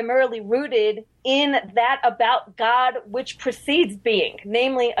 are primarily rooted in that about God which precedes being,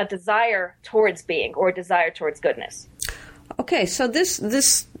 namely a desire towards being, or a desire towards goodness. Okay, so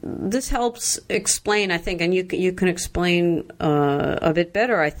this helps explain, I think, and you can explain a bit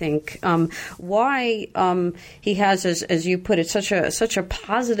better, I think, why he has, as you put it, such a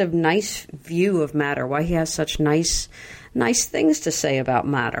positive, nice view of matter. Why he has such nice things to say about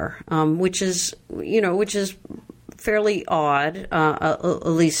matter, which is fairly odd, at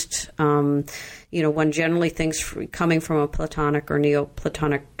least. One generally thinks, coming from a Platonic or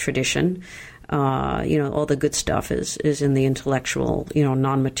Neoplatonic tradition, all the good stuff is in the intellectual,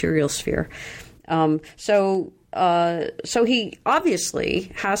 non-material sphere. So he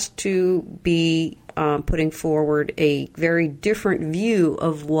obviously has to be putting forward a very different view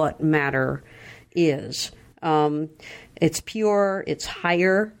of what matter is. It's pure, it's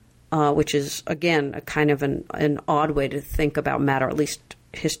higher, which is, again, a kind of an odd way to think about matter, at least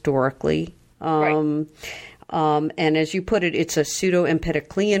historically. Right. And as you put it, it's a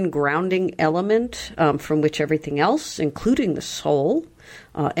pseudo-Empedoclean grounding element from which everything else, including the soul,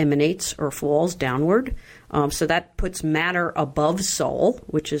 emanates or falls downward. So that puts matter above soul,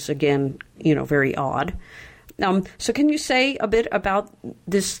 which is, again, very odd. So can you say a bit about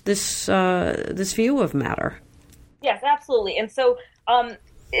this view of matter? Yes, absolutely. And so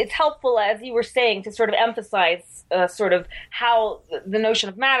it's helpful, as you were saying, to sort of emphasize sort of how the notion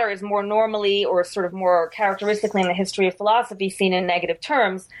of matter is more normally, or sort of more characteristically in the history of philosophy, seen in negative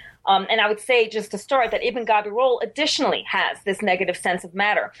terms. And I would say, just to start, that Ibn Gabirol additionally has this negative sense of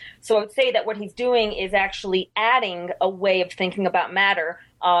matter. So I would say that what he's doing is actually adding a way of thinking about matter,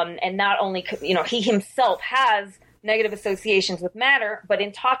 and not only, he himself has negative associations with matter, but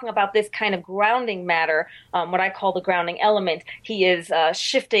in talking about this kind of grounding matter, what I call the grounding element, he is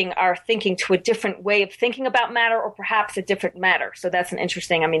shifting our thinking to a different way of thinking about matter, or perhaps a different matter. So that's an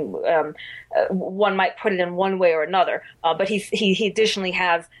interesting, one might put it in one way or another, but he additionally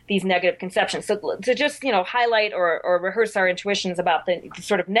has these negative conceptions. So to just, highlight or rehearse our intuitions about the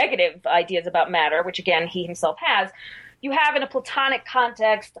sort of negative ideas about matter, which again, he himself has, you have in a Platonic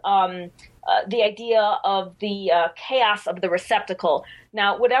context, the idea of the chaos of the receptacle.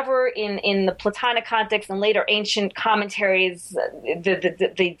 Now, whatever in the Platonic context and later ancient commentaries,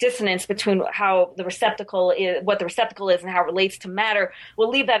 the dissonance between how the receptacle is, what the receptacle is, and how it relates to matter, we'll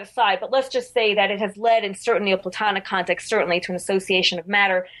leave that aside. But let's just say that it has led, in certain Neoplatonic contexts, certainly to an association of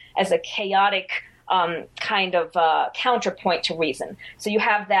matter as a chaotic kind of counterpoint to reason. So you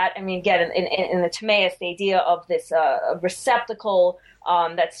have that. Again, in the Timaeus, the idea of this receptacle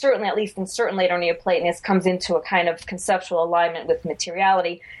that certainly, at least in certain later Neoplatonists, comes into a kind of conceptual alignment with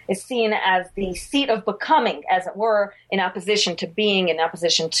materiality, is seen as the seat of becoming, as it were, in opposition to being, in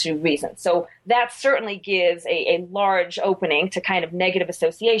opposition to reason. So that certainly gives a large opening to kind of negative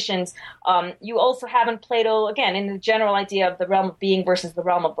associations. You also have in Plato, again, in the general idea of the realm of being versus the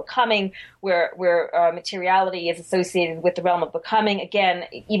realm of becoming, where materiality is associated with the realm of becoming. Again,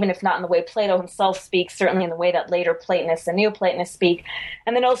 even if not in the way Plato himself speaks, certainly in the way that later Platonists and Neoplatonists speak.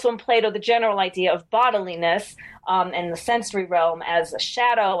 And then also in Plato, the general idea of bodiliness and the sensory realm as a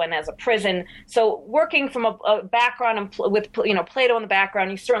shadow and as a prison. So working from a background with Plato in the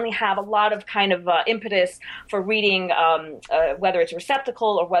background, you certainly have a lot of kind of impetus for reading whether it's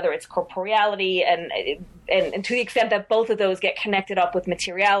receptacle or whether it's corporeality, and to the extent that both of those get connected up with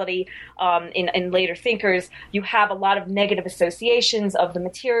materiality in later thinkers, you have a lot of negative associations of the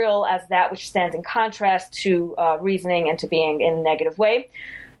material as that which stands in contrast to reasoning and to being in a negative way.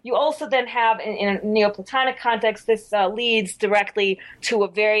 You also then have, in a Neoplatonic context, this leads directly to a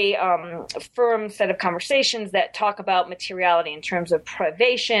very firm set of conversations that talk about materiality in terms of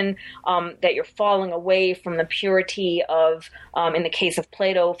privation, that you're falling away from the purity of, in the case of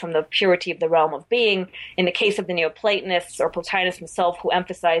Plato, from the purity of the realm of being. In the case of the Neoplatonists, or Plotinus himself, who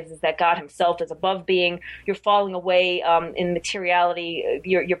emphasizes that God himself is above being, you're falling away in materiality.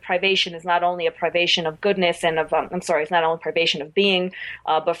 Your privation is not only a privation of goodness and of, it's not only privation of being,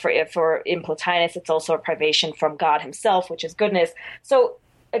 but for in Plotinus, it's also a privation from God himself, which is goodness. So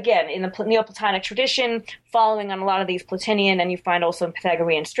again, in the Neoplatonic tradition, following on a lot of these Plotinian, and you find also in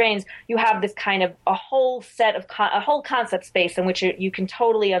Pythagorean strains, you have this kind of a whole set of a whole concept space in which you can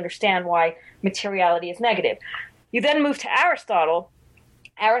totally understand why materiality is negative. You then move to Aristotle.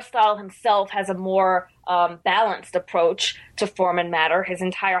 Aristotle himself has a more balanced approach to form and matter. His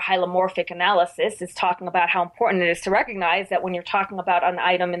entire hylomorphic analysis is talking about how important it is to recognize that when you're talking about an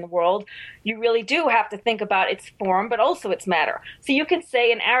item in the world, you really do have to think about its form, but also its matter. So you can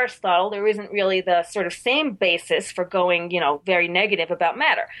say in Aristotle, there isn't really the sort of same basis for going, very negative about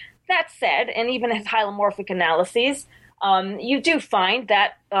matter. That said, and even his hylomorphic analyses, you do find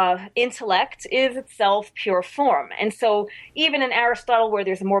that intellect is itself pure form. And so even in Aristotle, where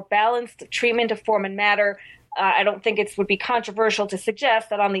there's a more balanced treatment of form and matter, I don't think it would be controversial to suggest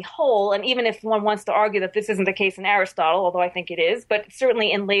that on the whole, and even if one wants to argue that this isn't the case in Aristotle, although I think it is, but certainly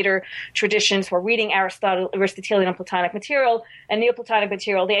in later traditions who are reading Aristotelian and Platonic material and Neoplatonic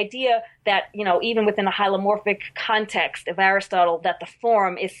material, the idea that, even within a hylomorphic context of Aristotle, that the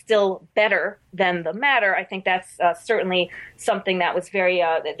form is still better than the matter, I think that's certainly something that was very,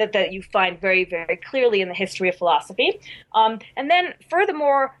 that you find very, very clearly in the history of philosophy. And then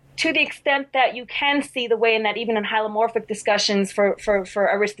furthermore, to the extent that you can see the way in that even in hylomorphic discussions for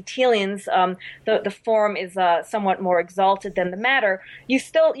Aristotelians, the form is somewhat more exalted than the matter.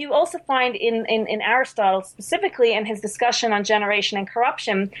 You also find in Aristotle, specifically in his discussion on generation and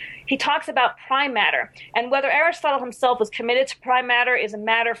corruption, he talks about prime matter. And whether Aristotle himself was committed to prime matter is a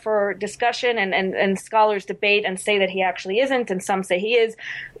matter for discussion, and scholars debate and say that he actually isn't, and some say he is.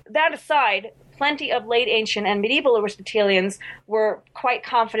 That aside, plenty of late ancient and medieval Aristotelians were quite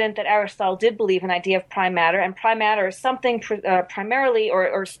confident that Aristotle did believe an idea of prime matter, and prime matter is something primarily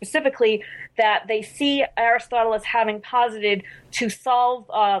or specifically that they see Aristotle as having posited to solve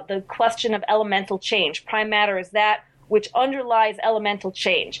the question of elemental change. Prime matter is that which underlies elemental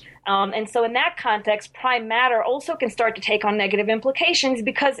change. And so in that context, prime matter also can start to take on negative implications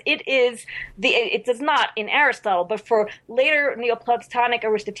because it does not in Aristotle, but for later Neoplatonic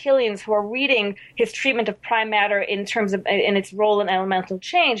Aristotelians who are reading his treatment of prime matter in terms of in its role in elemental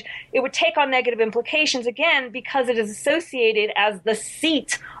change, it would take on negative implications again because it is associated as the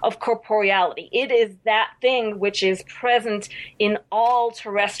seat of corporeality. It is that thing which is present in all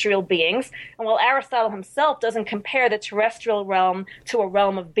terrestrial beings. And while Aristotle himself doesn't compare the terrestrial realm to a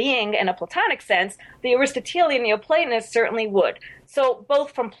realm of being in a Platonic sense, the Aristotelian Neoplatonists certainly would. So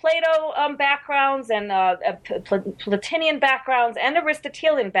both from Plato backgrounds and Platinian backgrounds and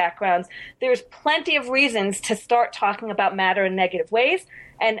Aristotelian backgrounds, there's plenty of reasons to start talking about matter in negative ways,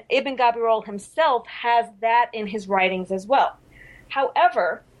 and Ibn Gabirol himself has that in his writings as well.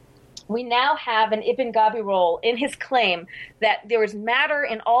 However, we now have an Ibn Gabirol in his claim that there is matter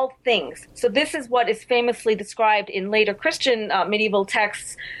in all things. So this is what is famously described in later Christian medieval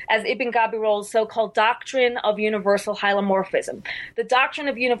texts as Ibn Gabirol's so-called doctrine of universal hylomorphism. The doctrine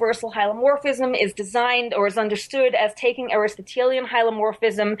of universal hylomorphism is designed or is understood as taking Aristotelian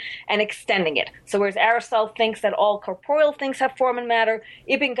hylomorphism and extending it. So whereas Aristotle thinks that all corporeal things have form and matter,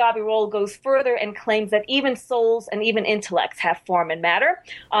 Ibn Gabirol goes further and claims that even souls and even intellects have form and matter.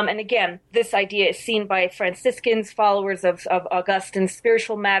 And again, this idea is seen by Franciscans, followers of Augustine's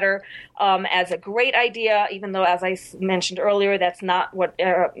spiritual matter, as a great idea, even though, as I mentioned earlier, that's not what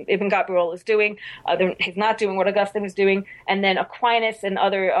Ibn Gabirol is doing. He's not doing what Augustine was doing. And then Aquinas and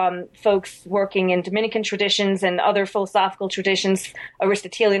other folks working in Dominican traditions and other philosophical traditions,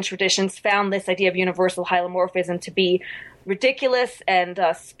 Aristotelian traditions, found this idea of universal hylomorphism to be ridiculous and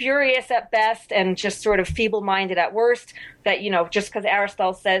spurious at best and just sort of feeble-minded at worst, that, just because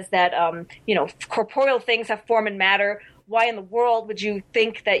Aristotle says that, corporeal things have form and matter, why in the world would you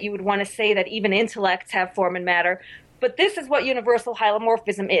think that you would want to say that even intellects have form and matter? But this is what universal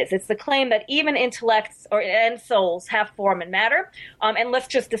hylomorphism is. It's the claim that even intellects and souls have form and matter. And let's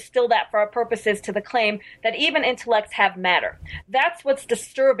just distill that for our purposes to the claim that even intellects have matter. That's what's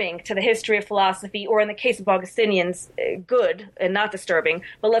disturbing to the history of philosophy, or in the case of Augustinians, good and not disturbing.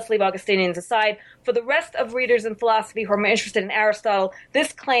 But let's leave Augustinians aside. For the rest of readers in philosophy who are more interested in Aristotle,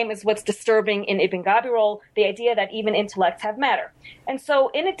 this claim is what's disturbing in Ibn Gabirol, the idea that even intellects have matter. And so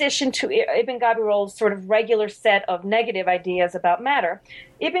in addition to Ibn Gabirol's sort of regular set of negative ideas about matter,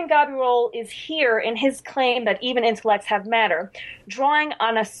 Ibn Gabirol is here in his claim that even intellects have matter, drawing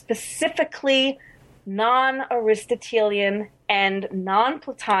on a specifically non-Aristotelian and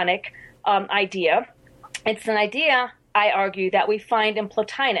non-Platonic idea. It's an idea, I argue, that we find in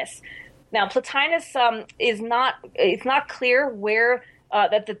Plotinus. Now, Plotinus it's not clear where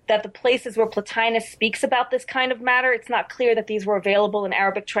that the places where Plotinus speaks about this kind of matter, it's not clear that these were available in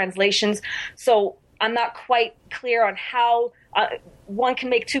Arabic translations. So I'm not quite clear on how one can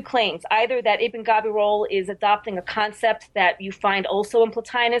make two claims, either that Ibn Gabirol is adopting a concept that you find also in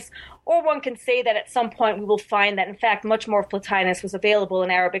Plotinus, or one can say that at some point we will find that, in fact, much more of Plotinus was available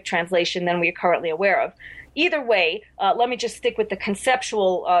in Arabic translation than we are currently aware of. Either way, let me just stick with the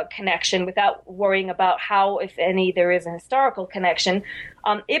conceptual connection without worrying about how, if any, there is a historical connection.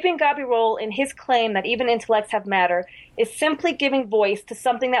 Ibn Gabirol, in his claim that even intellects have matter, is simply giving voice to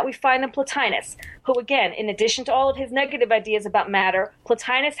something that we find in Plotinus, who, again, in addition to all of his negative ideas about matter,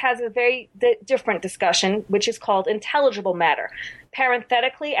 Plotinus has a very different discussion, which is called intelligible matter.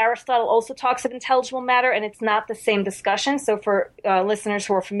 Parenthetically, Aristotle also talks of intelligible matter, and it's not the same discussion. So for listeners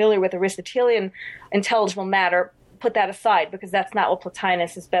who are familiar with Aristotelian intelligible matter, put that aside, because that's not what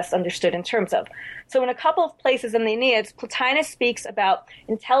Plotinus is best understood in terms of. So in a couple of places in the Aeneid, Plotinus speaks about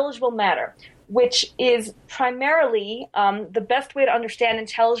intelligible matter, which is primarily the best way to understand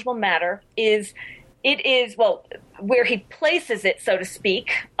intelligible matter is where he places it, so to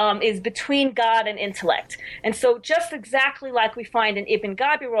speak, is between God and intellect. And so just exactly like we find in Ibn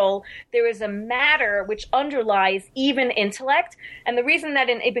Gabirol, there is a matter which underlies even intellect. And the reason that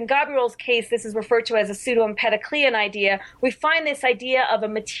in Ibn Gabirol's case, this is referred to as a pseudo-Empedoclean idea, we find this idea of a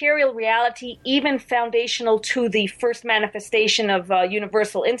material reality even foundational to the first manifestation of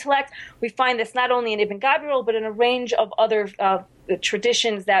universal intellect. We find this not only in Ibn Gabirol, but in a range of other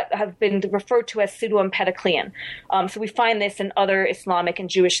traditions that have been referred to as pseudo-Empedoclean. So we find this in other Islamic and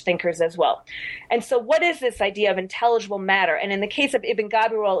Jewish thinkers as well. And so what is this idea of intelligible matter? And in the case of Ibn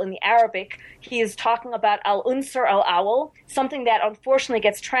Gabirol in the Arabic, he is talking about al-unsur al-awwal, something that unfortunately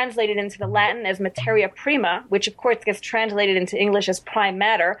gets translated into the Latin as materia prima, which of course gets translated into English as prime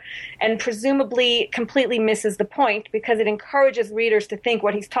matter, and presumably completely misses the point because it encourages readers to think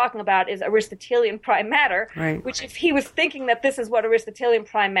what he's talking about is Aristotelian prime matter, right. Which if he was thinking that this is what Aristotelian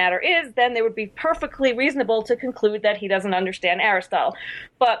prime matter is, then it would be perfectly reasonable to conclude that he doesn't understand Aristotle.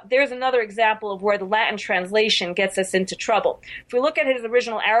 But there's another example of where the Latin translation gets us into trouble. If we look at his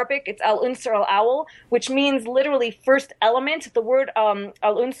original Arabic, it's al-unsur al-awwal, which means literally first element. The word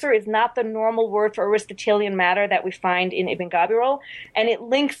al-unsur is not the normal word for Aristotelian matter that we find in Ibn Gabirol, and it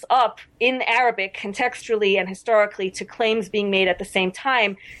links up in Arabic contextually and historically to claims being made at the same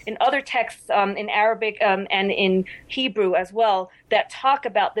time in other texts in Arabic and in Hebrew as well that talk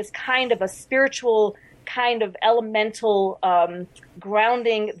about this kind of a spiritual kind of elemental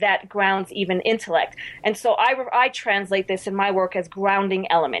grounding that grounds even intellect. And so I translate this in my work as grounding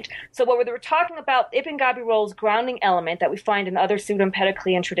element. So what we're talking about Ibn Gabirol's grounding element that we find in other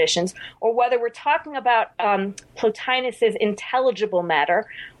pseudo-Empedoclean traditions, or whether we're talking about Plotinus's intelligible matter,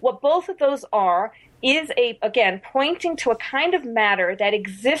 what both of those are is again pointing to a kind of matter that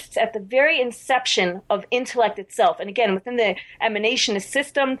exists at the very inception of intellect itself. And again, within the emanationist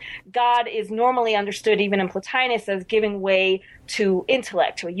system, God is normally understood even in Plotinus as giving way to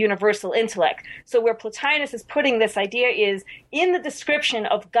intellect, to a universal intellect. So where Plotinus is putting this idea is in the description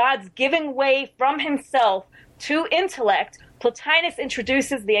of God's giving way from himself to intellect, Plotinus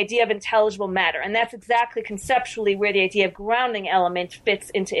introduces the idea of intelligible matter. And that's exactly conceptually where the idea of grounding element fits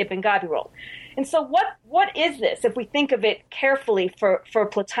into Ibn Gabirol. And so what is this, if we think of it carefully for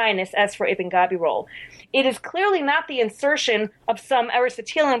Plotinus as for Ibn Gabirol? It is clearly not the insertion of some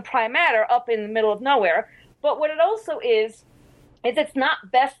Aristotelian prime matter up in the middle of nowhere, but what it also is it's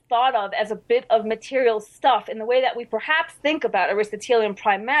not best thought of as a bit of material stuff in the way that we perhaps think about Aristotelian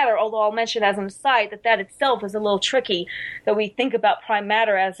prime matter, although I'll mention as an aside that itself is a little tricky, that we think about prime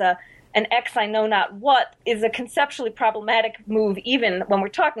matter as an X I know not what is a conceptually problematic move even when we're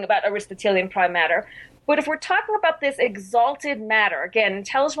talking about Aristotelian prime matter. But if we're talking about this exalted matter, again,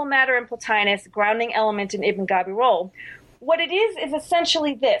 intelligible matter in Plotinus, grounding element in Ibn Gabirol, what it is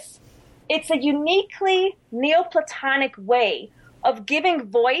essentially this. it's a uniquely Neoplatonic way of giving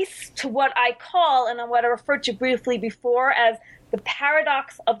voice to what I call, and what I referred to briefly before, as the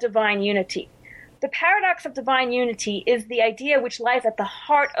paradox of divine unity. The paradox of divine unity is the idea which lies at the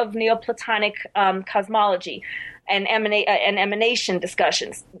heart of Neoplatonic cosmology and emanation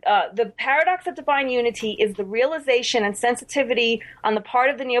discussions. The paradox of divine unity is the realization and sensitivity on the part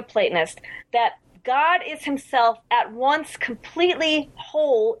of the Neoplatonist that God is himself at once completely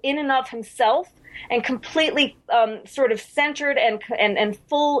whole in and of himself, and completely sort of centered and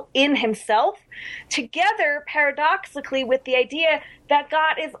full in himself, together paradoxically with the idea that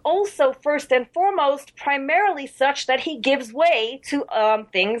God is also first and foremost primarily such that he gives way to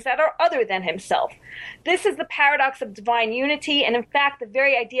things that are other than himself. This is the paradox of divine unity, and in fact the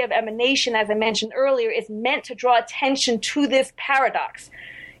very idea of emanation, as I mentioned earlier, is meant to draw attention to this paradox.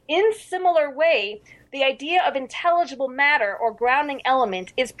 In similar way, the idea of intelligible matter or grounding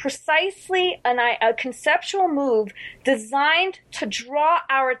element is precisely a conceptual move designed to draw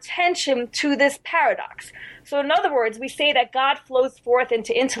our attention to this paradox. So in other words, we say that God flows forth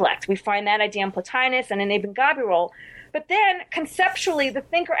into intellect. We find that idea in Plotinus and in Ibn Gabirol. But then conceptually, the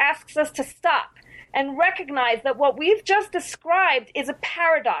thinker asks us to stop and recognize that what we've just described is a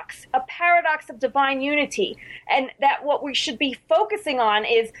paradox of divine unity, and that what we should be focusing on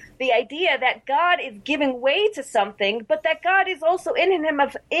is the idea that God is giving way to something, but that God is also in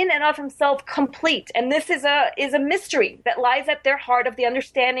and of himself complete. And this is a mystery that lies at their heart of the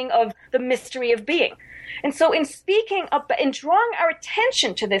understanding of the mystery of being. And so in drawing our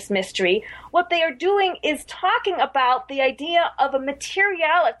attention to this mystery, what they are doing is talking about the idea of a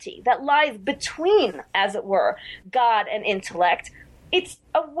materiality that lies between, as it were, God and intellect. It's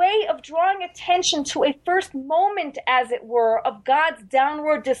a way of drawing attention to a first moment, as it were, of God's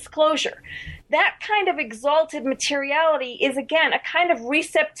downward disclosure. That kind of exalted materiality is, again, a kind of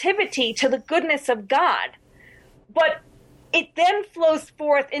receptivity to the goodness of God. But it then flows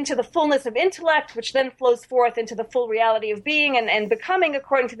forth into the fullness of intellect, which then flows forth into the full reality of being and becoming,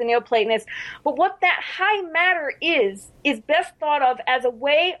 according to the Neoplatonists. But what that high matter is best thought of as a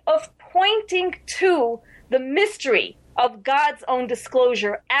way of pointing to the mystery of God's own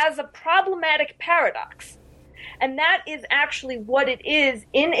disclosure as a problematic paradox. And that is actually what it is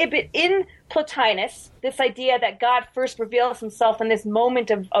in Plotinus, this idea that God first reveals himself in this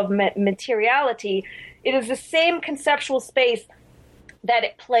moment of materiality. It is the same conceptual space that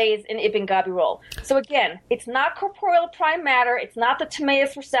it plays in Ibn Gabirol. So again, it's not corporeal prime matter, it's not the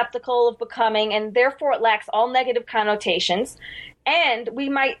Timaeus receptacle of becoming, and therefore it lacks all negative connotations. And we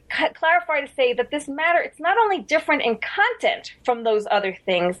might clarify to say that this matter, it's not only different in content from those other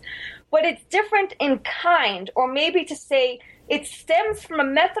things, but it's different in kind, or maybe to say it stems from a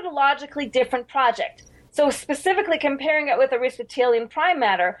methodologically different project. So specifically comparing it with Aristotelian prime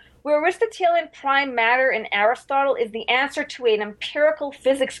matter, where Aristotelian prime matter in Aristotle is the answer to an empirical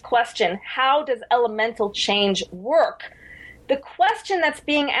physics question, how does elemental change work? The question that's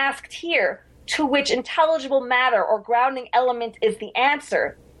being asked here, to which intelligible matter or grounding element is the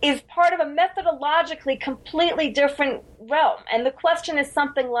answer, is part of a methodologically completely different realm. And the question is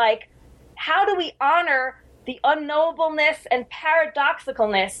something like, how do we honor the unknowableness and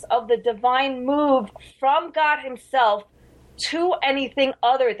paradoxicalness of the divine move from God himself to anything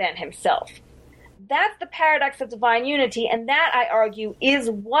other than himself? That's the paradox of divine unity, and that, I argue, is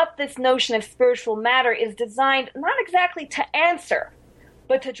what this notion of spiritual matter is designed not exactly to answer,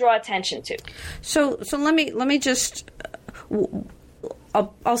 but to draw attention to. So let me just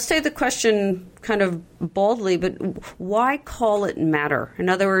I'll say the question kind of baldly, but why call it matter? In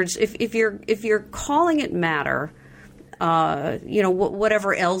other words, if you're calling it matter,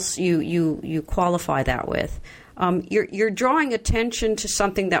 whatever else you qualify that with, you're drawing attention to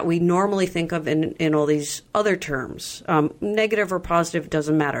something that we normally think of in all these other terms. Negative or positive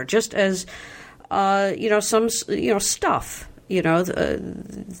doesn't matter. Just as some stuff.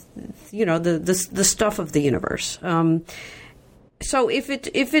 The stuff of the universe. So if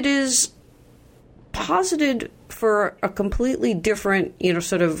it is posited for a completely different,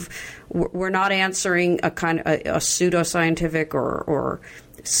 we're not answering a kind of a pseudoscientific or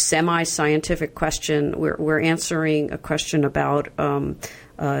semi-scientific question. We're answering a question about a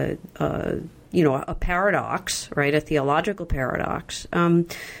paradox, right? A theological paradox.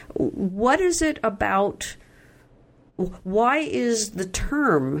 What is it about? Why is the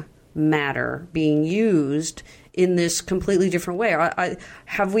term matter being used in this completely different way?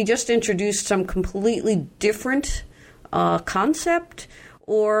 Have we just introduced some completely different concept,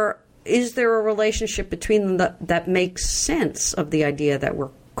 or is there a relationship between them that makes sense of the idea that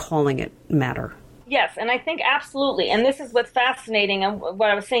we're calling it matter? Yes, and I think absolutely. And this is what's fascinating, and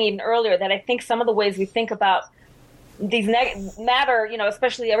what I was saying even earlier, that I think some of the ways we think about these matter,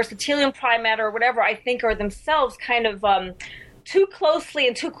 especially Aristotelian prime matter or whatever, I think are themselves kind of too closely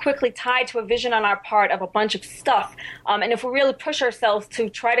and too quickly tied to a vision on our part of a bunch of stuff. And if we really push ourselves to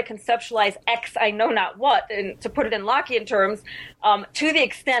try to conceptualize X, I know not what, and to put it in Lockean terms, to the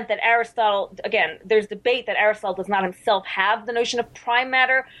extent that Aristotle, again, there's debate that Aristotle does not himself have the notion of prime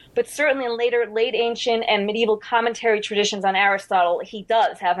matter, but certainly in late ancient and medieval commentary traditions on Aristotle, he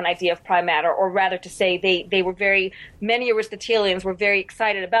does have an idea of prime matter, or rather to say many Aristotelians were very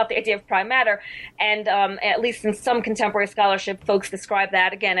excited about the idea of prime matter, and at least in some contemporary scholarship, folks describe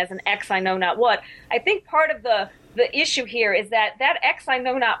that, again, as an X I know not what. I think part of the issue here is that X I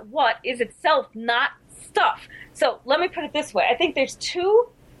know not what is itself not stuff. So let me put it this way. I think there's two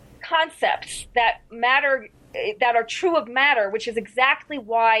concepts that are true of matter, which is exactly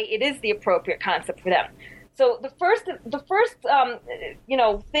why it is the appropriate concept for them. So the first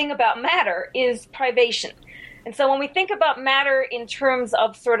thing about matter is privation. And so when we think about matter in terms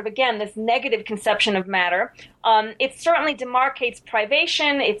of sort of, again, this negative conception of matter, it certainly demarcates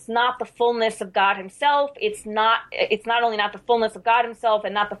privation. It's not the fullness of God himself. It's not only not the fullness of God himself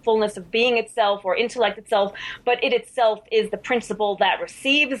and not the fullness of being itself or intellect itself, but it itself is the principle that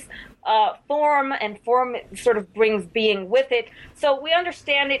receives form, and form sort of brings being with it. So we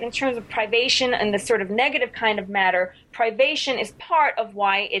understand it in terms of privation and the sort of negative kind of matter. Privation is part of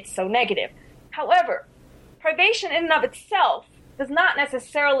why it's so negative. However, privation in and of itself does not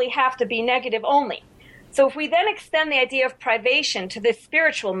necessarily have to be negative only. So if we then extend the idea of privation to this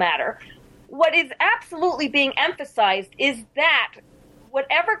spiritual matter, what is absolutely being emphasized is that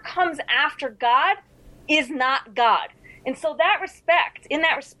whatever comes after God is not God. And so in that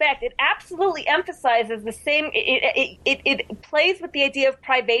respect, it absolutely emphasizes the same, it plays with the idea of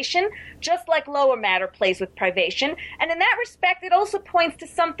privation, just like lower matter plays with privation. And in that respect, it also points to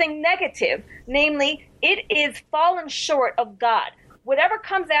something negative, namely, it is fallen short of God. Whatever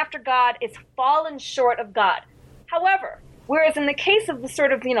comes after God is fallen short of God. However, whereas in the case of the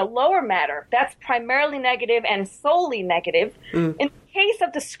sort of, lower matter, that's primarily negative and solely negative, in the case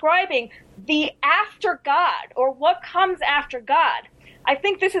of describing the after God, or what comes after God, I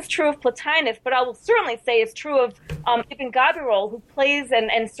think this is true of Plotinus, but I will certainly say it's true of Ibn Gabirol, who plays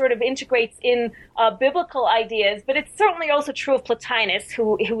and sort of integrates in biblical ideas, but it's certainly also true of Plotinus,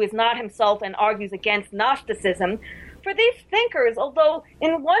 who is not himself and argues against Gnosticism. For these thinkers, although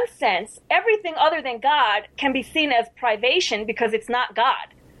in one sense everything other than God can be seen as privation because it's not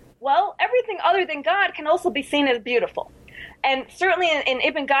God, well, everything other than God can also be seen as beautiful. And certainly in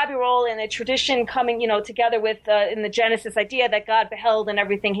Ibn Gabirol, in a tradition coming, together with in the Genesis idea that God beheld and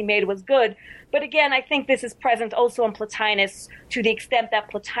everything he made was good. But again, I think this is present also in Plotinus to the extent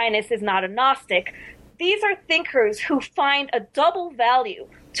that Plotinus is not a Gnostic. These are thinkers who find a double value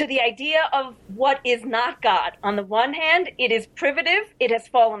to the idea of what is not God. On the one hand, it is privative, it has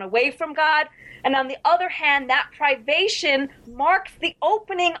fallen away from God. And on the other hand, that privation marks the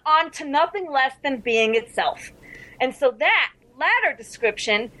opening onto nothing less than being itself. And so that latter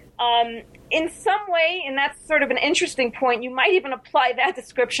description, in some way, and that's sort of an interesting point, you might even apply that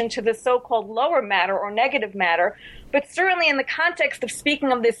description to the so-called lower matter or negative matter, but certainly in the context of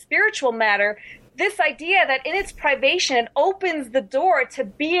speaking of this spiritual matter, this idea that in its privation it opens the door to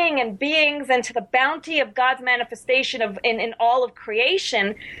being and beings and to the bounty of God's manifestation in all of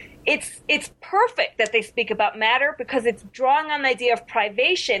creation. It's perfect that they speak about matter because it's drawing on the idea of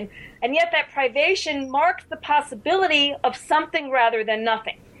privation, and yet that privation marks the possibility of something rather than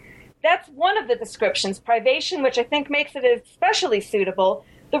nothing. That's one of the descriptions, privation, which I think makes it especially suitable.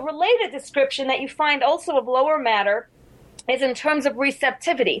 The related description that you find also of lower matter is in terms of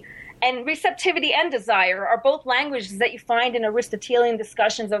receptivity. And receptivity and desire are both languages that you find in Aristotelian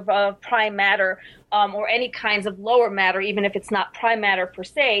discussions of prime matter or any kinds of lower matter, even if it's not prime matter per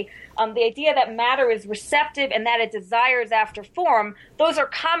se. The idea that matter is receptive and that it desires after form, those are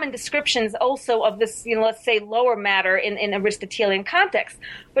common descriptions also of this, let's say lower matter in Aristotelian context.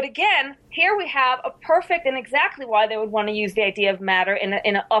 But again, here we have a perfect and exactly why they would want to use the idea of matter in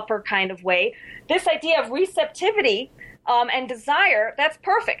an upper kind of way. This idea of receptivity and desire, that's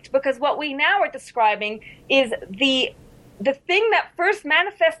perfect, because what we now are describing is the thing that first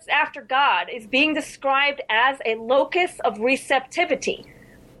manifests after God is being described as a locus of receptivity.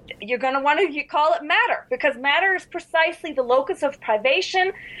 You're going to want to call it matter, because matter is precisely the locus of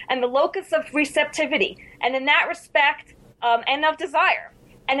privation and the locus of receptivity, and in that respect, and of desire.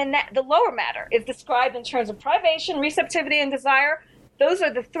 And in that, the lower matter is described in terms of privation, receptivity, and desire. those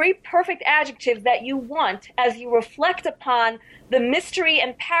are the three perfect adjectives that you want as you reflect upon the mystery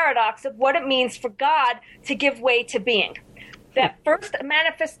and paradox of what it means for God to give way to being. That first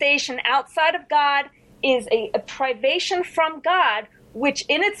manifestation outside of God is a privation from God, which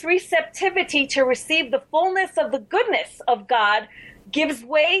in its receptivity to receive the fullness of the goodness of God gives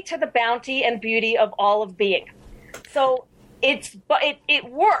way to the bounty and beauty of all of being. So it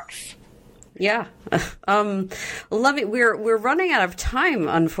works. Yeah. Love it. We're running out of time,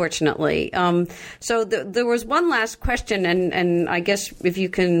 unfortunately. So there was one last question, and I guess if you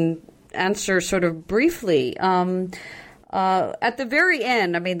can answer sort of briefly. At the very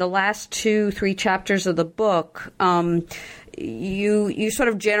end, I mean, the last 2-3 chapters of the book, you sort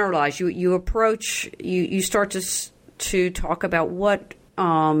of generalize. You approach. You start to talk about what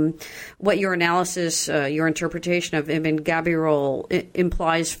your analysis, your interpretation of Ibn Gabirol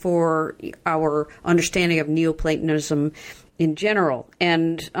implies for our understanding of Neoplatonism in general.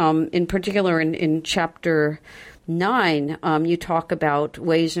 And in particular, in chapter 9, you talk about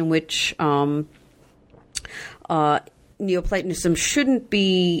ways in which Neoplatonism shouldn't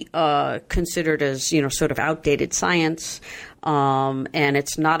be considered as, sort of outdated science, and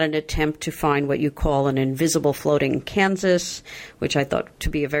it's not an attempt to find what you call an invisible floating Kansas, which I thought to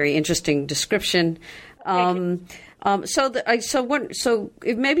be a very interesting description. So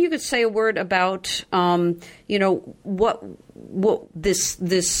if maybe you could say a word about, what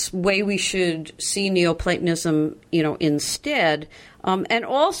this way we should see Neoplatonism, instead, and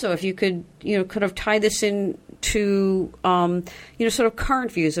also if you could, kind of tie this in to, sort of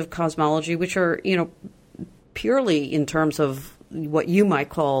current views of cosmology, which are, purely in terms of what you might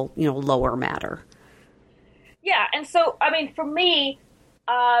call, lower matter. Yeah, and so, I mean, for me,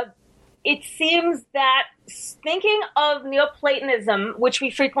 it seems that thinking of Neoplatonism, which we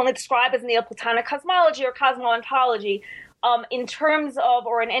frequently describe as Neoplatonic cosmology or cosmoontology, in terms of,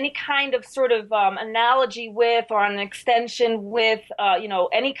 or in any kind of sort of analogy with, or an extension with,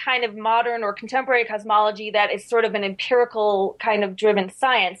 any kind of modern or contemporary cosmology that is sort of an empirical kind of driven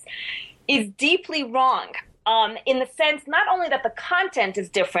science, is deeply wrong. In the sense, not only that the content is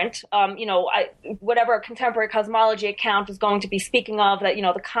different, whatever a contemporary cosmology account is going to be speaking of, that,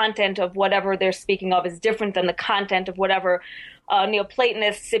 the content of whatever they're speaking of is different than the content of whatever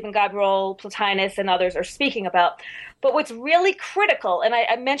Neoplatonists, Ibn Gabirol, Plotinus, and others are speaking about. But what's really critical, and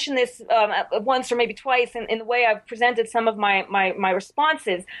I mentioned this once or maybe twice in the way I've presented some of my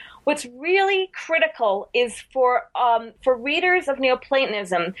responses, what's really critical is for readers of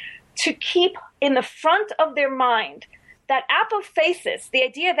Neoplatonism to keep in the front of their mind that apophasis, the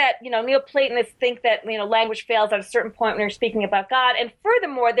idea that, Neoplatonists think that, language fails at a certain point when you're speaking about God, and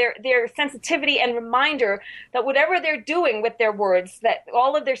furthermore, their sensitivity and reminder that whatever they're doing with their words, that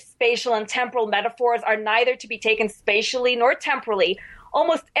all of their spatial and temporal metaphors are neither to be taken spatially nor temporally.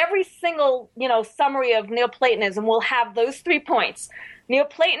 Almost every single, summary of Neoplatonism will have those 3 points.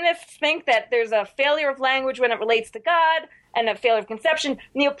 Neoplatonists think that there's a failure of language when it relates to God, and a failure of conception.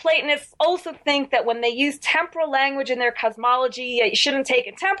 Neoplatonists also think that when they use temporal language in their cosmology, you shouldn't take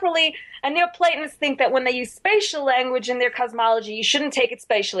it temporally. And Neoplatonists think that when they use spatial language in their cosmology, you shouldn't take it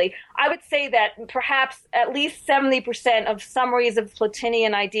spatially. I would say that perhaps at least 70% of summaries of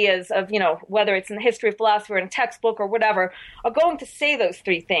Platonian ideas of, whether it's in the history of philosophy or in a textbook or whatever, are going to say those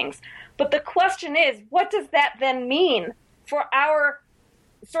 3 things. But the question is, what does that then mean for our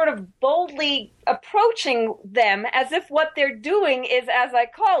sort of boldly approaching them as if what they're doing is, as I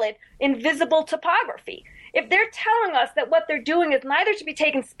call it, invisible topography? If they're telling us that what they're doing is neither to be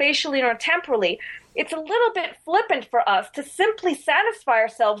taken spatially nor temporally, it's a little bit flippant for us to simply satisfy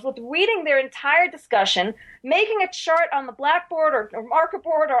ourselves with reading their entire discussion, making a chart on the blackboard or marker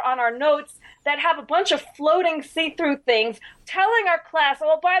board or on our notes that have a bunch of floating see-through things, telling our class,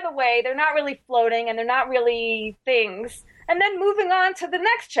 oh, by the way, they're not really floating and they're not really things, and then moving on to the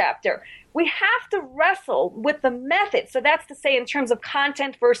next chapter. We have to wrestle with the method. So that's to say, in terms of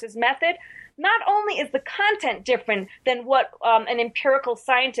content versus method, not only is the content different than what an empirical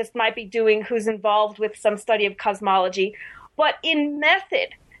scientist might be doing who's involved with some study of cosmology, but in method,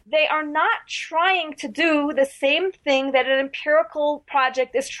 they are not trying to do the same thing that an empirical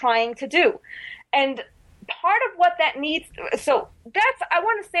project is trying to do. And part of what that needs, so that's, I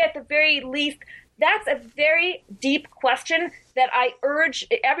want to say at the very least, that's a very deep question that I urge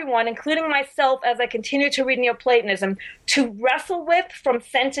everyone, including myself, as I continue to read Neoplatonism, to wrestle with from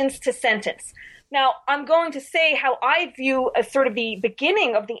sentence to sentence. Now, I'm going to say how I view a sort of the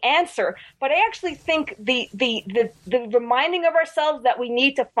beginning of the answer, but I actually think the reminding of ourselves that we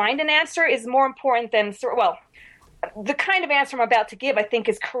need to find an answer is more important than, well, the kind of answer I'm about to give, I think,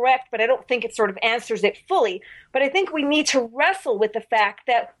 is correct, but I don't think it sort of answers it fully. But I think we need to wrestle with the fact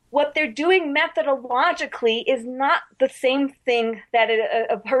that what they're doing methodologically is not the same thing that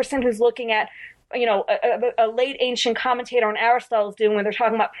a person who's looking at, a late ancient commentator on Aristotle is doing when they're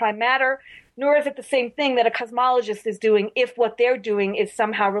talking about prime matter, nor is it the same thing that a cosmologist is doing if what they're doing is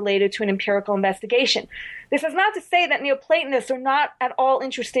somehow related to an empirical investigation. This is not to say that Neoplatonists are not at all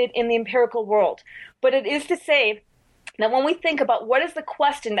interested in the empirical world, but it is to say that when we think about what is the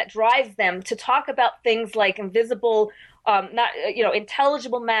question that drives them to talk about things like invisible,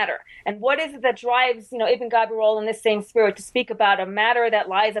 intelligible matter, and what is it that drives, Ibn Gabirol in this same spirit to speak about a matter that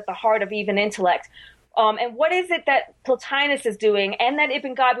lies at the heart of even intellect, and what is it that Plotinus is doing and that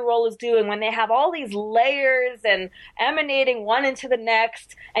Ibn Gabirol is doing when they have all these layers and emanating one into the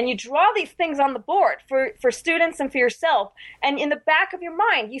next, and you draw these things on the board for students and for yourself, and in the back of your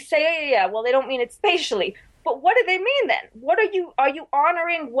mind you say, yeah, well, they don't mean it spatially. But what do they mean then? What are you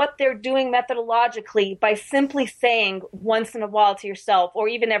honoring what they're doing methodologically by simply saying once in a while to yourself, or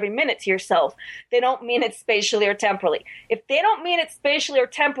even every minute to yourself, they don't mean it spatially or temporally? If they don't mean it spatially or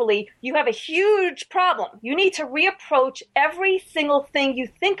temporally, you have a huge problem. You need to reapproach every single thing you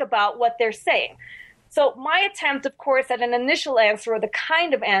think about what they're saying. So my attempt, of course, at an initial answer, or the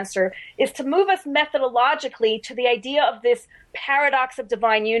kind of answer, is to move us methodologically to the idea of this paradox of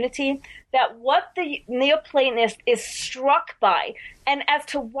divine unity, that what the Neoplatonist is struck by, and as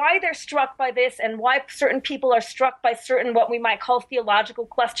to why they're struck by this and why certain people are struck by certain what we might call theological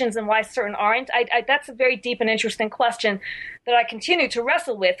questions and why certain aren't, that's a very deep and interesting question that I continue to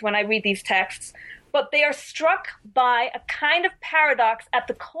wrestle with when I read these texts. But they are struck by a kind of paradox at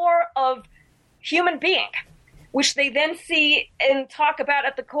the core of human being, which they then see and talk about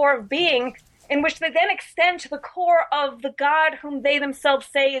at the core of being, in which they then extend to the core of the God whom they themselves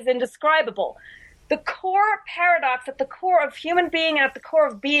say is indescribable. The core paradox at the core of human being and at the core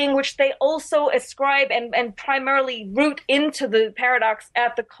of being, which they also ascribe and primarily root into the paradox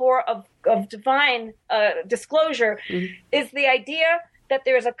at the core of divine disclosure, is the idea that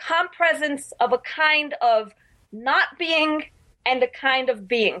there is a compresence of a kind of not being and a kind of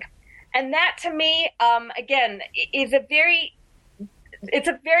being. And that, to me, again, is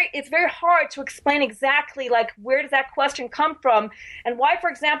it's very hard to explain exactly, like, where does that question come from, and why, for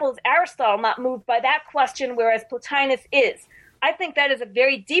example, is Aristotle not moved by that question, whereas Plotinus is? I think that is a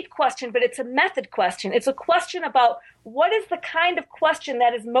very deep question, but it's a method question. It's a question about what is the kind of question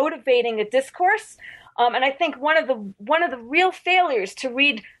that is motivating a discourse. And I think one of the real failures to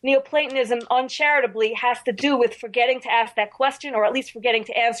read Neoplatonism uncharitably has to do with forgetting to ask that question, or at least forgetting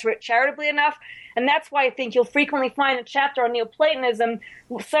to answer it charitably enough. And that's why I think you'll frequently find a chapter on Neoplatonism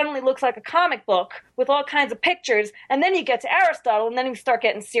suddenly looks like a comic book with all kinds of pictures, and then you get to Aristotle, and then you start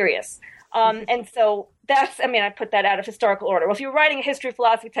getting serious. And so I put that out of historical order. Well, if you were writing a history of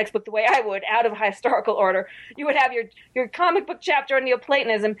philosophy textbook the way I would, out of historical order, you would have your comic book chapter on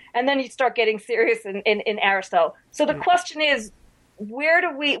Neoplatonism, and then you start getting serious in Aristotle. So the question is, what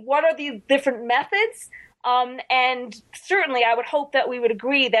are these different methods? And certainly I would hope that we would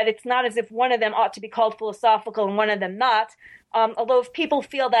agree that it's not as if one of them ought to be called philosophical and one of them not. Although if people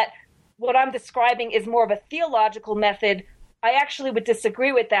feel that what I'm describing is more of a theological method, I actually would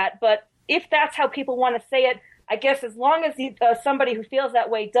disagree with that. But if that's how people want to say it, I guess as long as somebody who feels that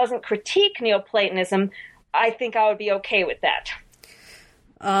way doesn't critique Neoplatonism, I think I would be okay with that.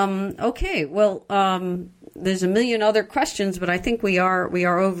 Okay. Well, there's a million other questions, but I think we are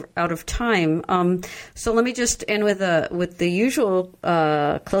out of time. So let me just end with the usual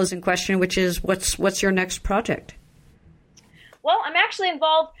closing question, which is what's your next project? Well, I'm actually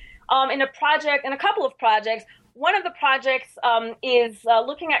involved in a couple of projects. One of the projects is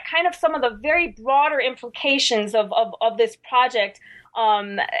looking at kind of some of the very broader implications of this project,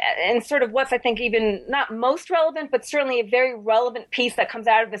 and sort of what's, I think, even not most relevant, but certainly a very relevant piece that comes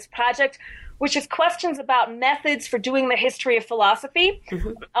out of this project, which is questions about methods for doing the history of philosophy.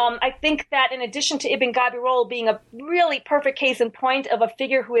 I think that in addition to Ibn Gabirol being a really perfect case in point of a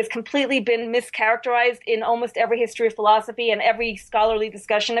figure who has completely been mischaracterized in almost every history of philosophy and every scholarly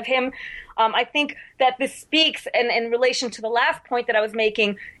discussion of him, I think that this speaks, and in relation to the last point that I was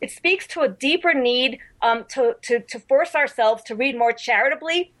making, it speaks to a deeper need to force ourselves to read more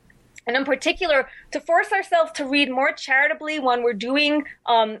charitably. And in particular, to force ourselves to read more charitably when we're doing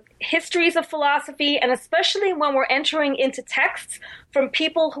histories of philosophy, and especially when we're entering into texts from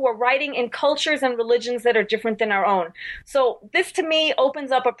people who are writing in cultures and religions that are different than our own. So this, to me,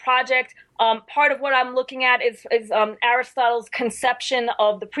 opens up a project Part of what I'm looking at is Aristotle's conception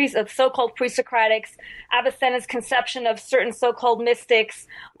of the so-called pre-Socratics, Avicenna's conception of certain so-called mystics,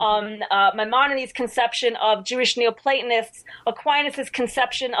 Maimonides' conception of Jewish Neoplatonists, Aquinas'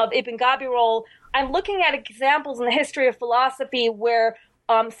 conception of Ibn Gabirol. I'm looking at examples in the history of philosophy where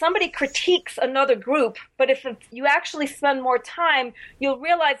somebody critiques another group, but if you actually spend more time, you'll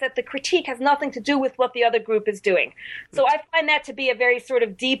realize that the critique has nothing to do with what the other group is doing. So I find that to be a very sort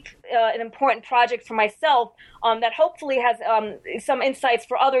of deep and important project for myself that hopefully has some insights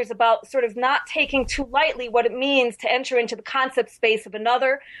for others about sort of not taking too lightly what it means to enter into the concept space of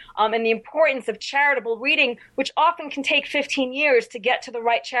another, and the importance of charitable reading, which often can take 15 years to get to the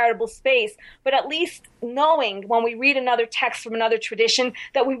right charitable space, but at least knowing when we read another text from another tradition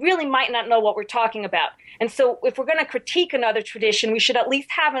that we really might not know what we're talking about. And so if we're going to critique another tradition, we should at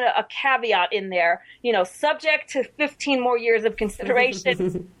least have a caveat in there, subject to 15 more years of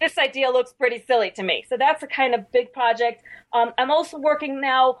consideration. This idea looks pretty silly to me. So that's a kind of big project. I'm also working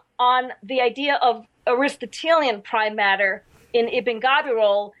now on the idea of Aristotelian prime matter in Ibn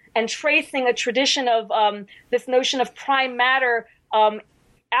Gabirol and tracing a tradition of this notion of prime matter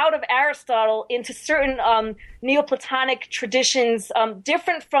out of Aristotle into certain Neoplatonic traditions,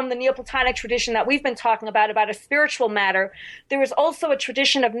 different from the Neoplatonic tradition that we've been talking about a spiritual matter. There is also a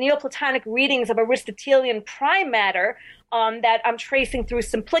tradition of Neoplatonic readings of Aristotelian prime matter that I'm tracing through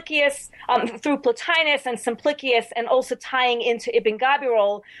through Plotinus and Simplicius, and also tying into Ibn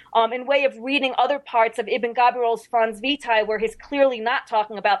Gabirol in way of reading other parts of Ibn Gabirol's Franz Vitae, where he's clearly not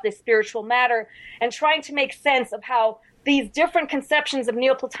talking about this spiritual matter, and trying to make sense of how these different conceptions of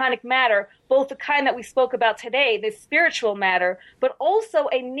Neoplatonic matter, both the kind that we spoke about today, this spiritual matter, but also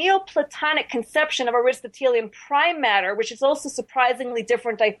a Neoplatonic conception of Aristotelian prime matter, which is also surprisingly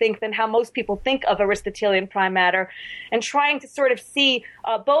different, I think, than how most people think of Aristotelian prime matter, and trying to sort of see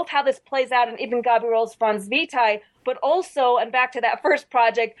both how this plays out in Ibn Gabirol's Franz Vitae, but also, and back to that first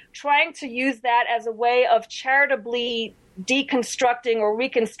project, trying to use that as a way of charitably deconstructing or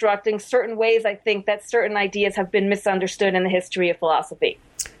reconstructing certain ways, I think, that certain ideas have been misunderstood in the history of philosophy.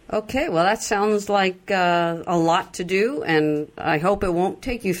 Okay, well, that sounds like a lot to do, and I hope it won't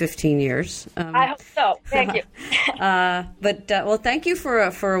take you 15 years. I hope so. Thank you. Well, thank you for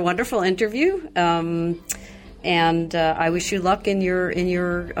a wonderful interview, and I wish you luck in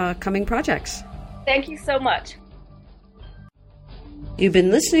your coming projects. Thank you so much. You've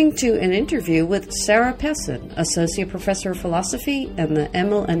been listening to an interview with Sarah Pessin, Associate Professor of Philosophy and the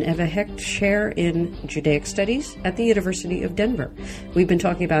Emil and Eva Hecht Chair in Judaic Studies at the University of Denver. We've been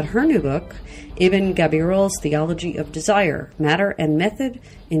talking about her new book, Ibn Gabirol's Theology of Desire, Matter and Method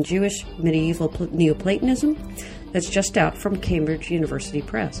in Jewish Medieval Neoplatonism, that's just out from Cambridge University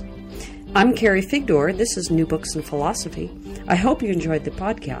Press. I'm Carrie Figdor. This is New Books in Philosophy. I hope you enjoyed the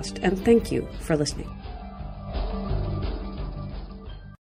podcast, and thank you for listening.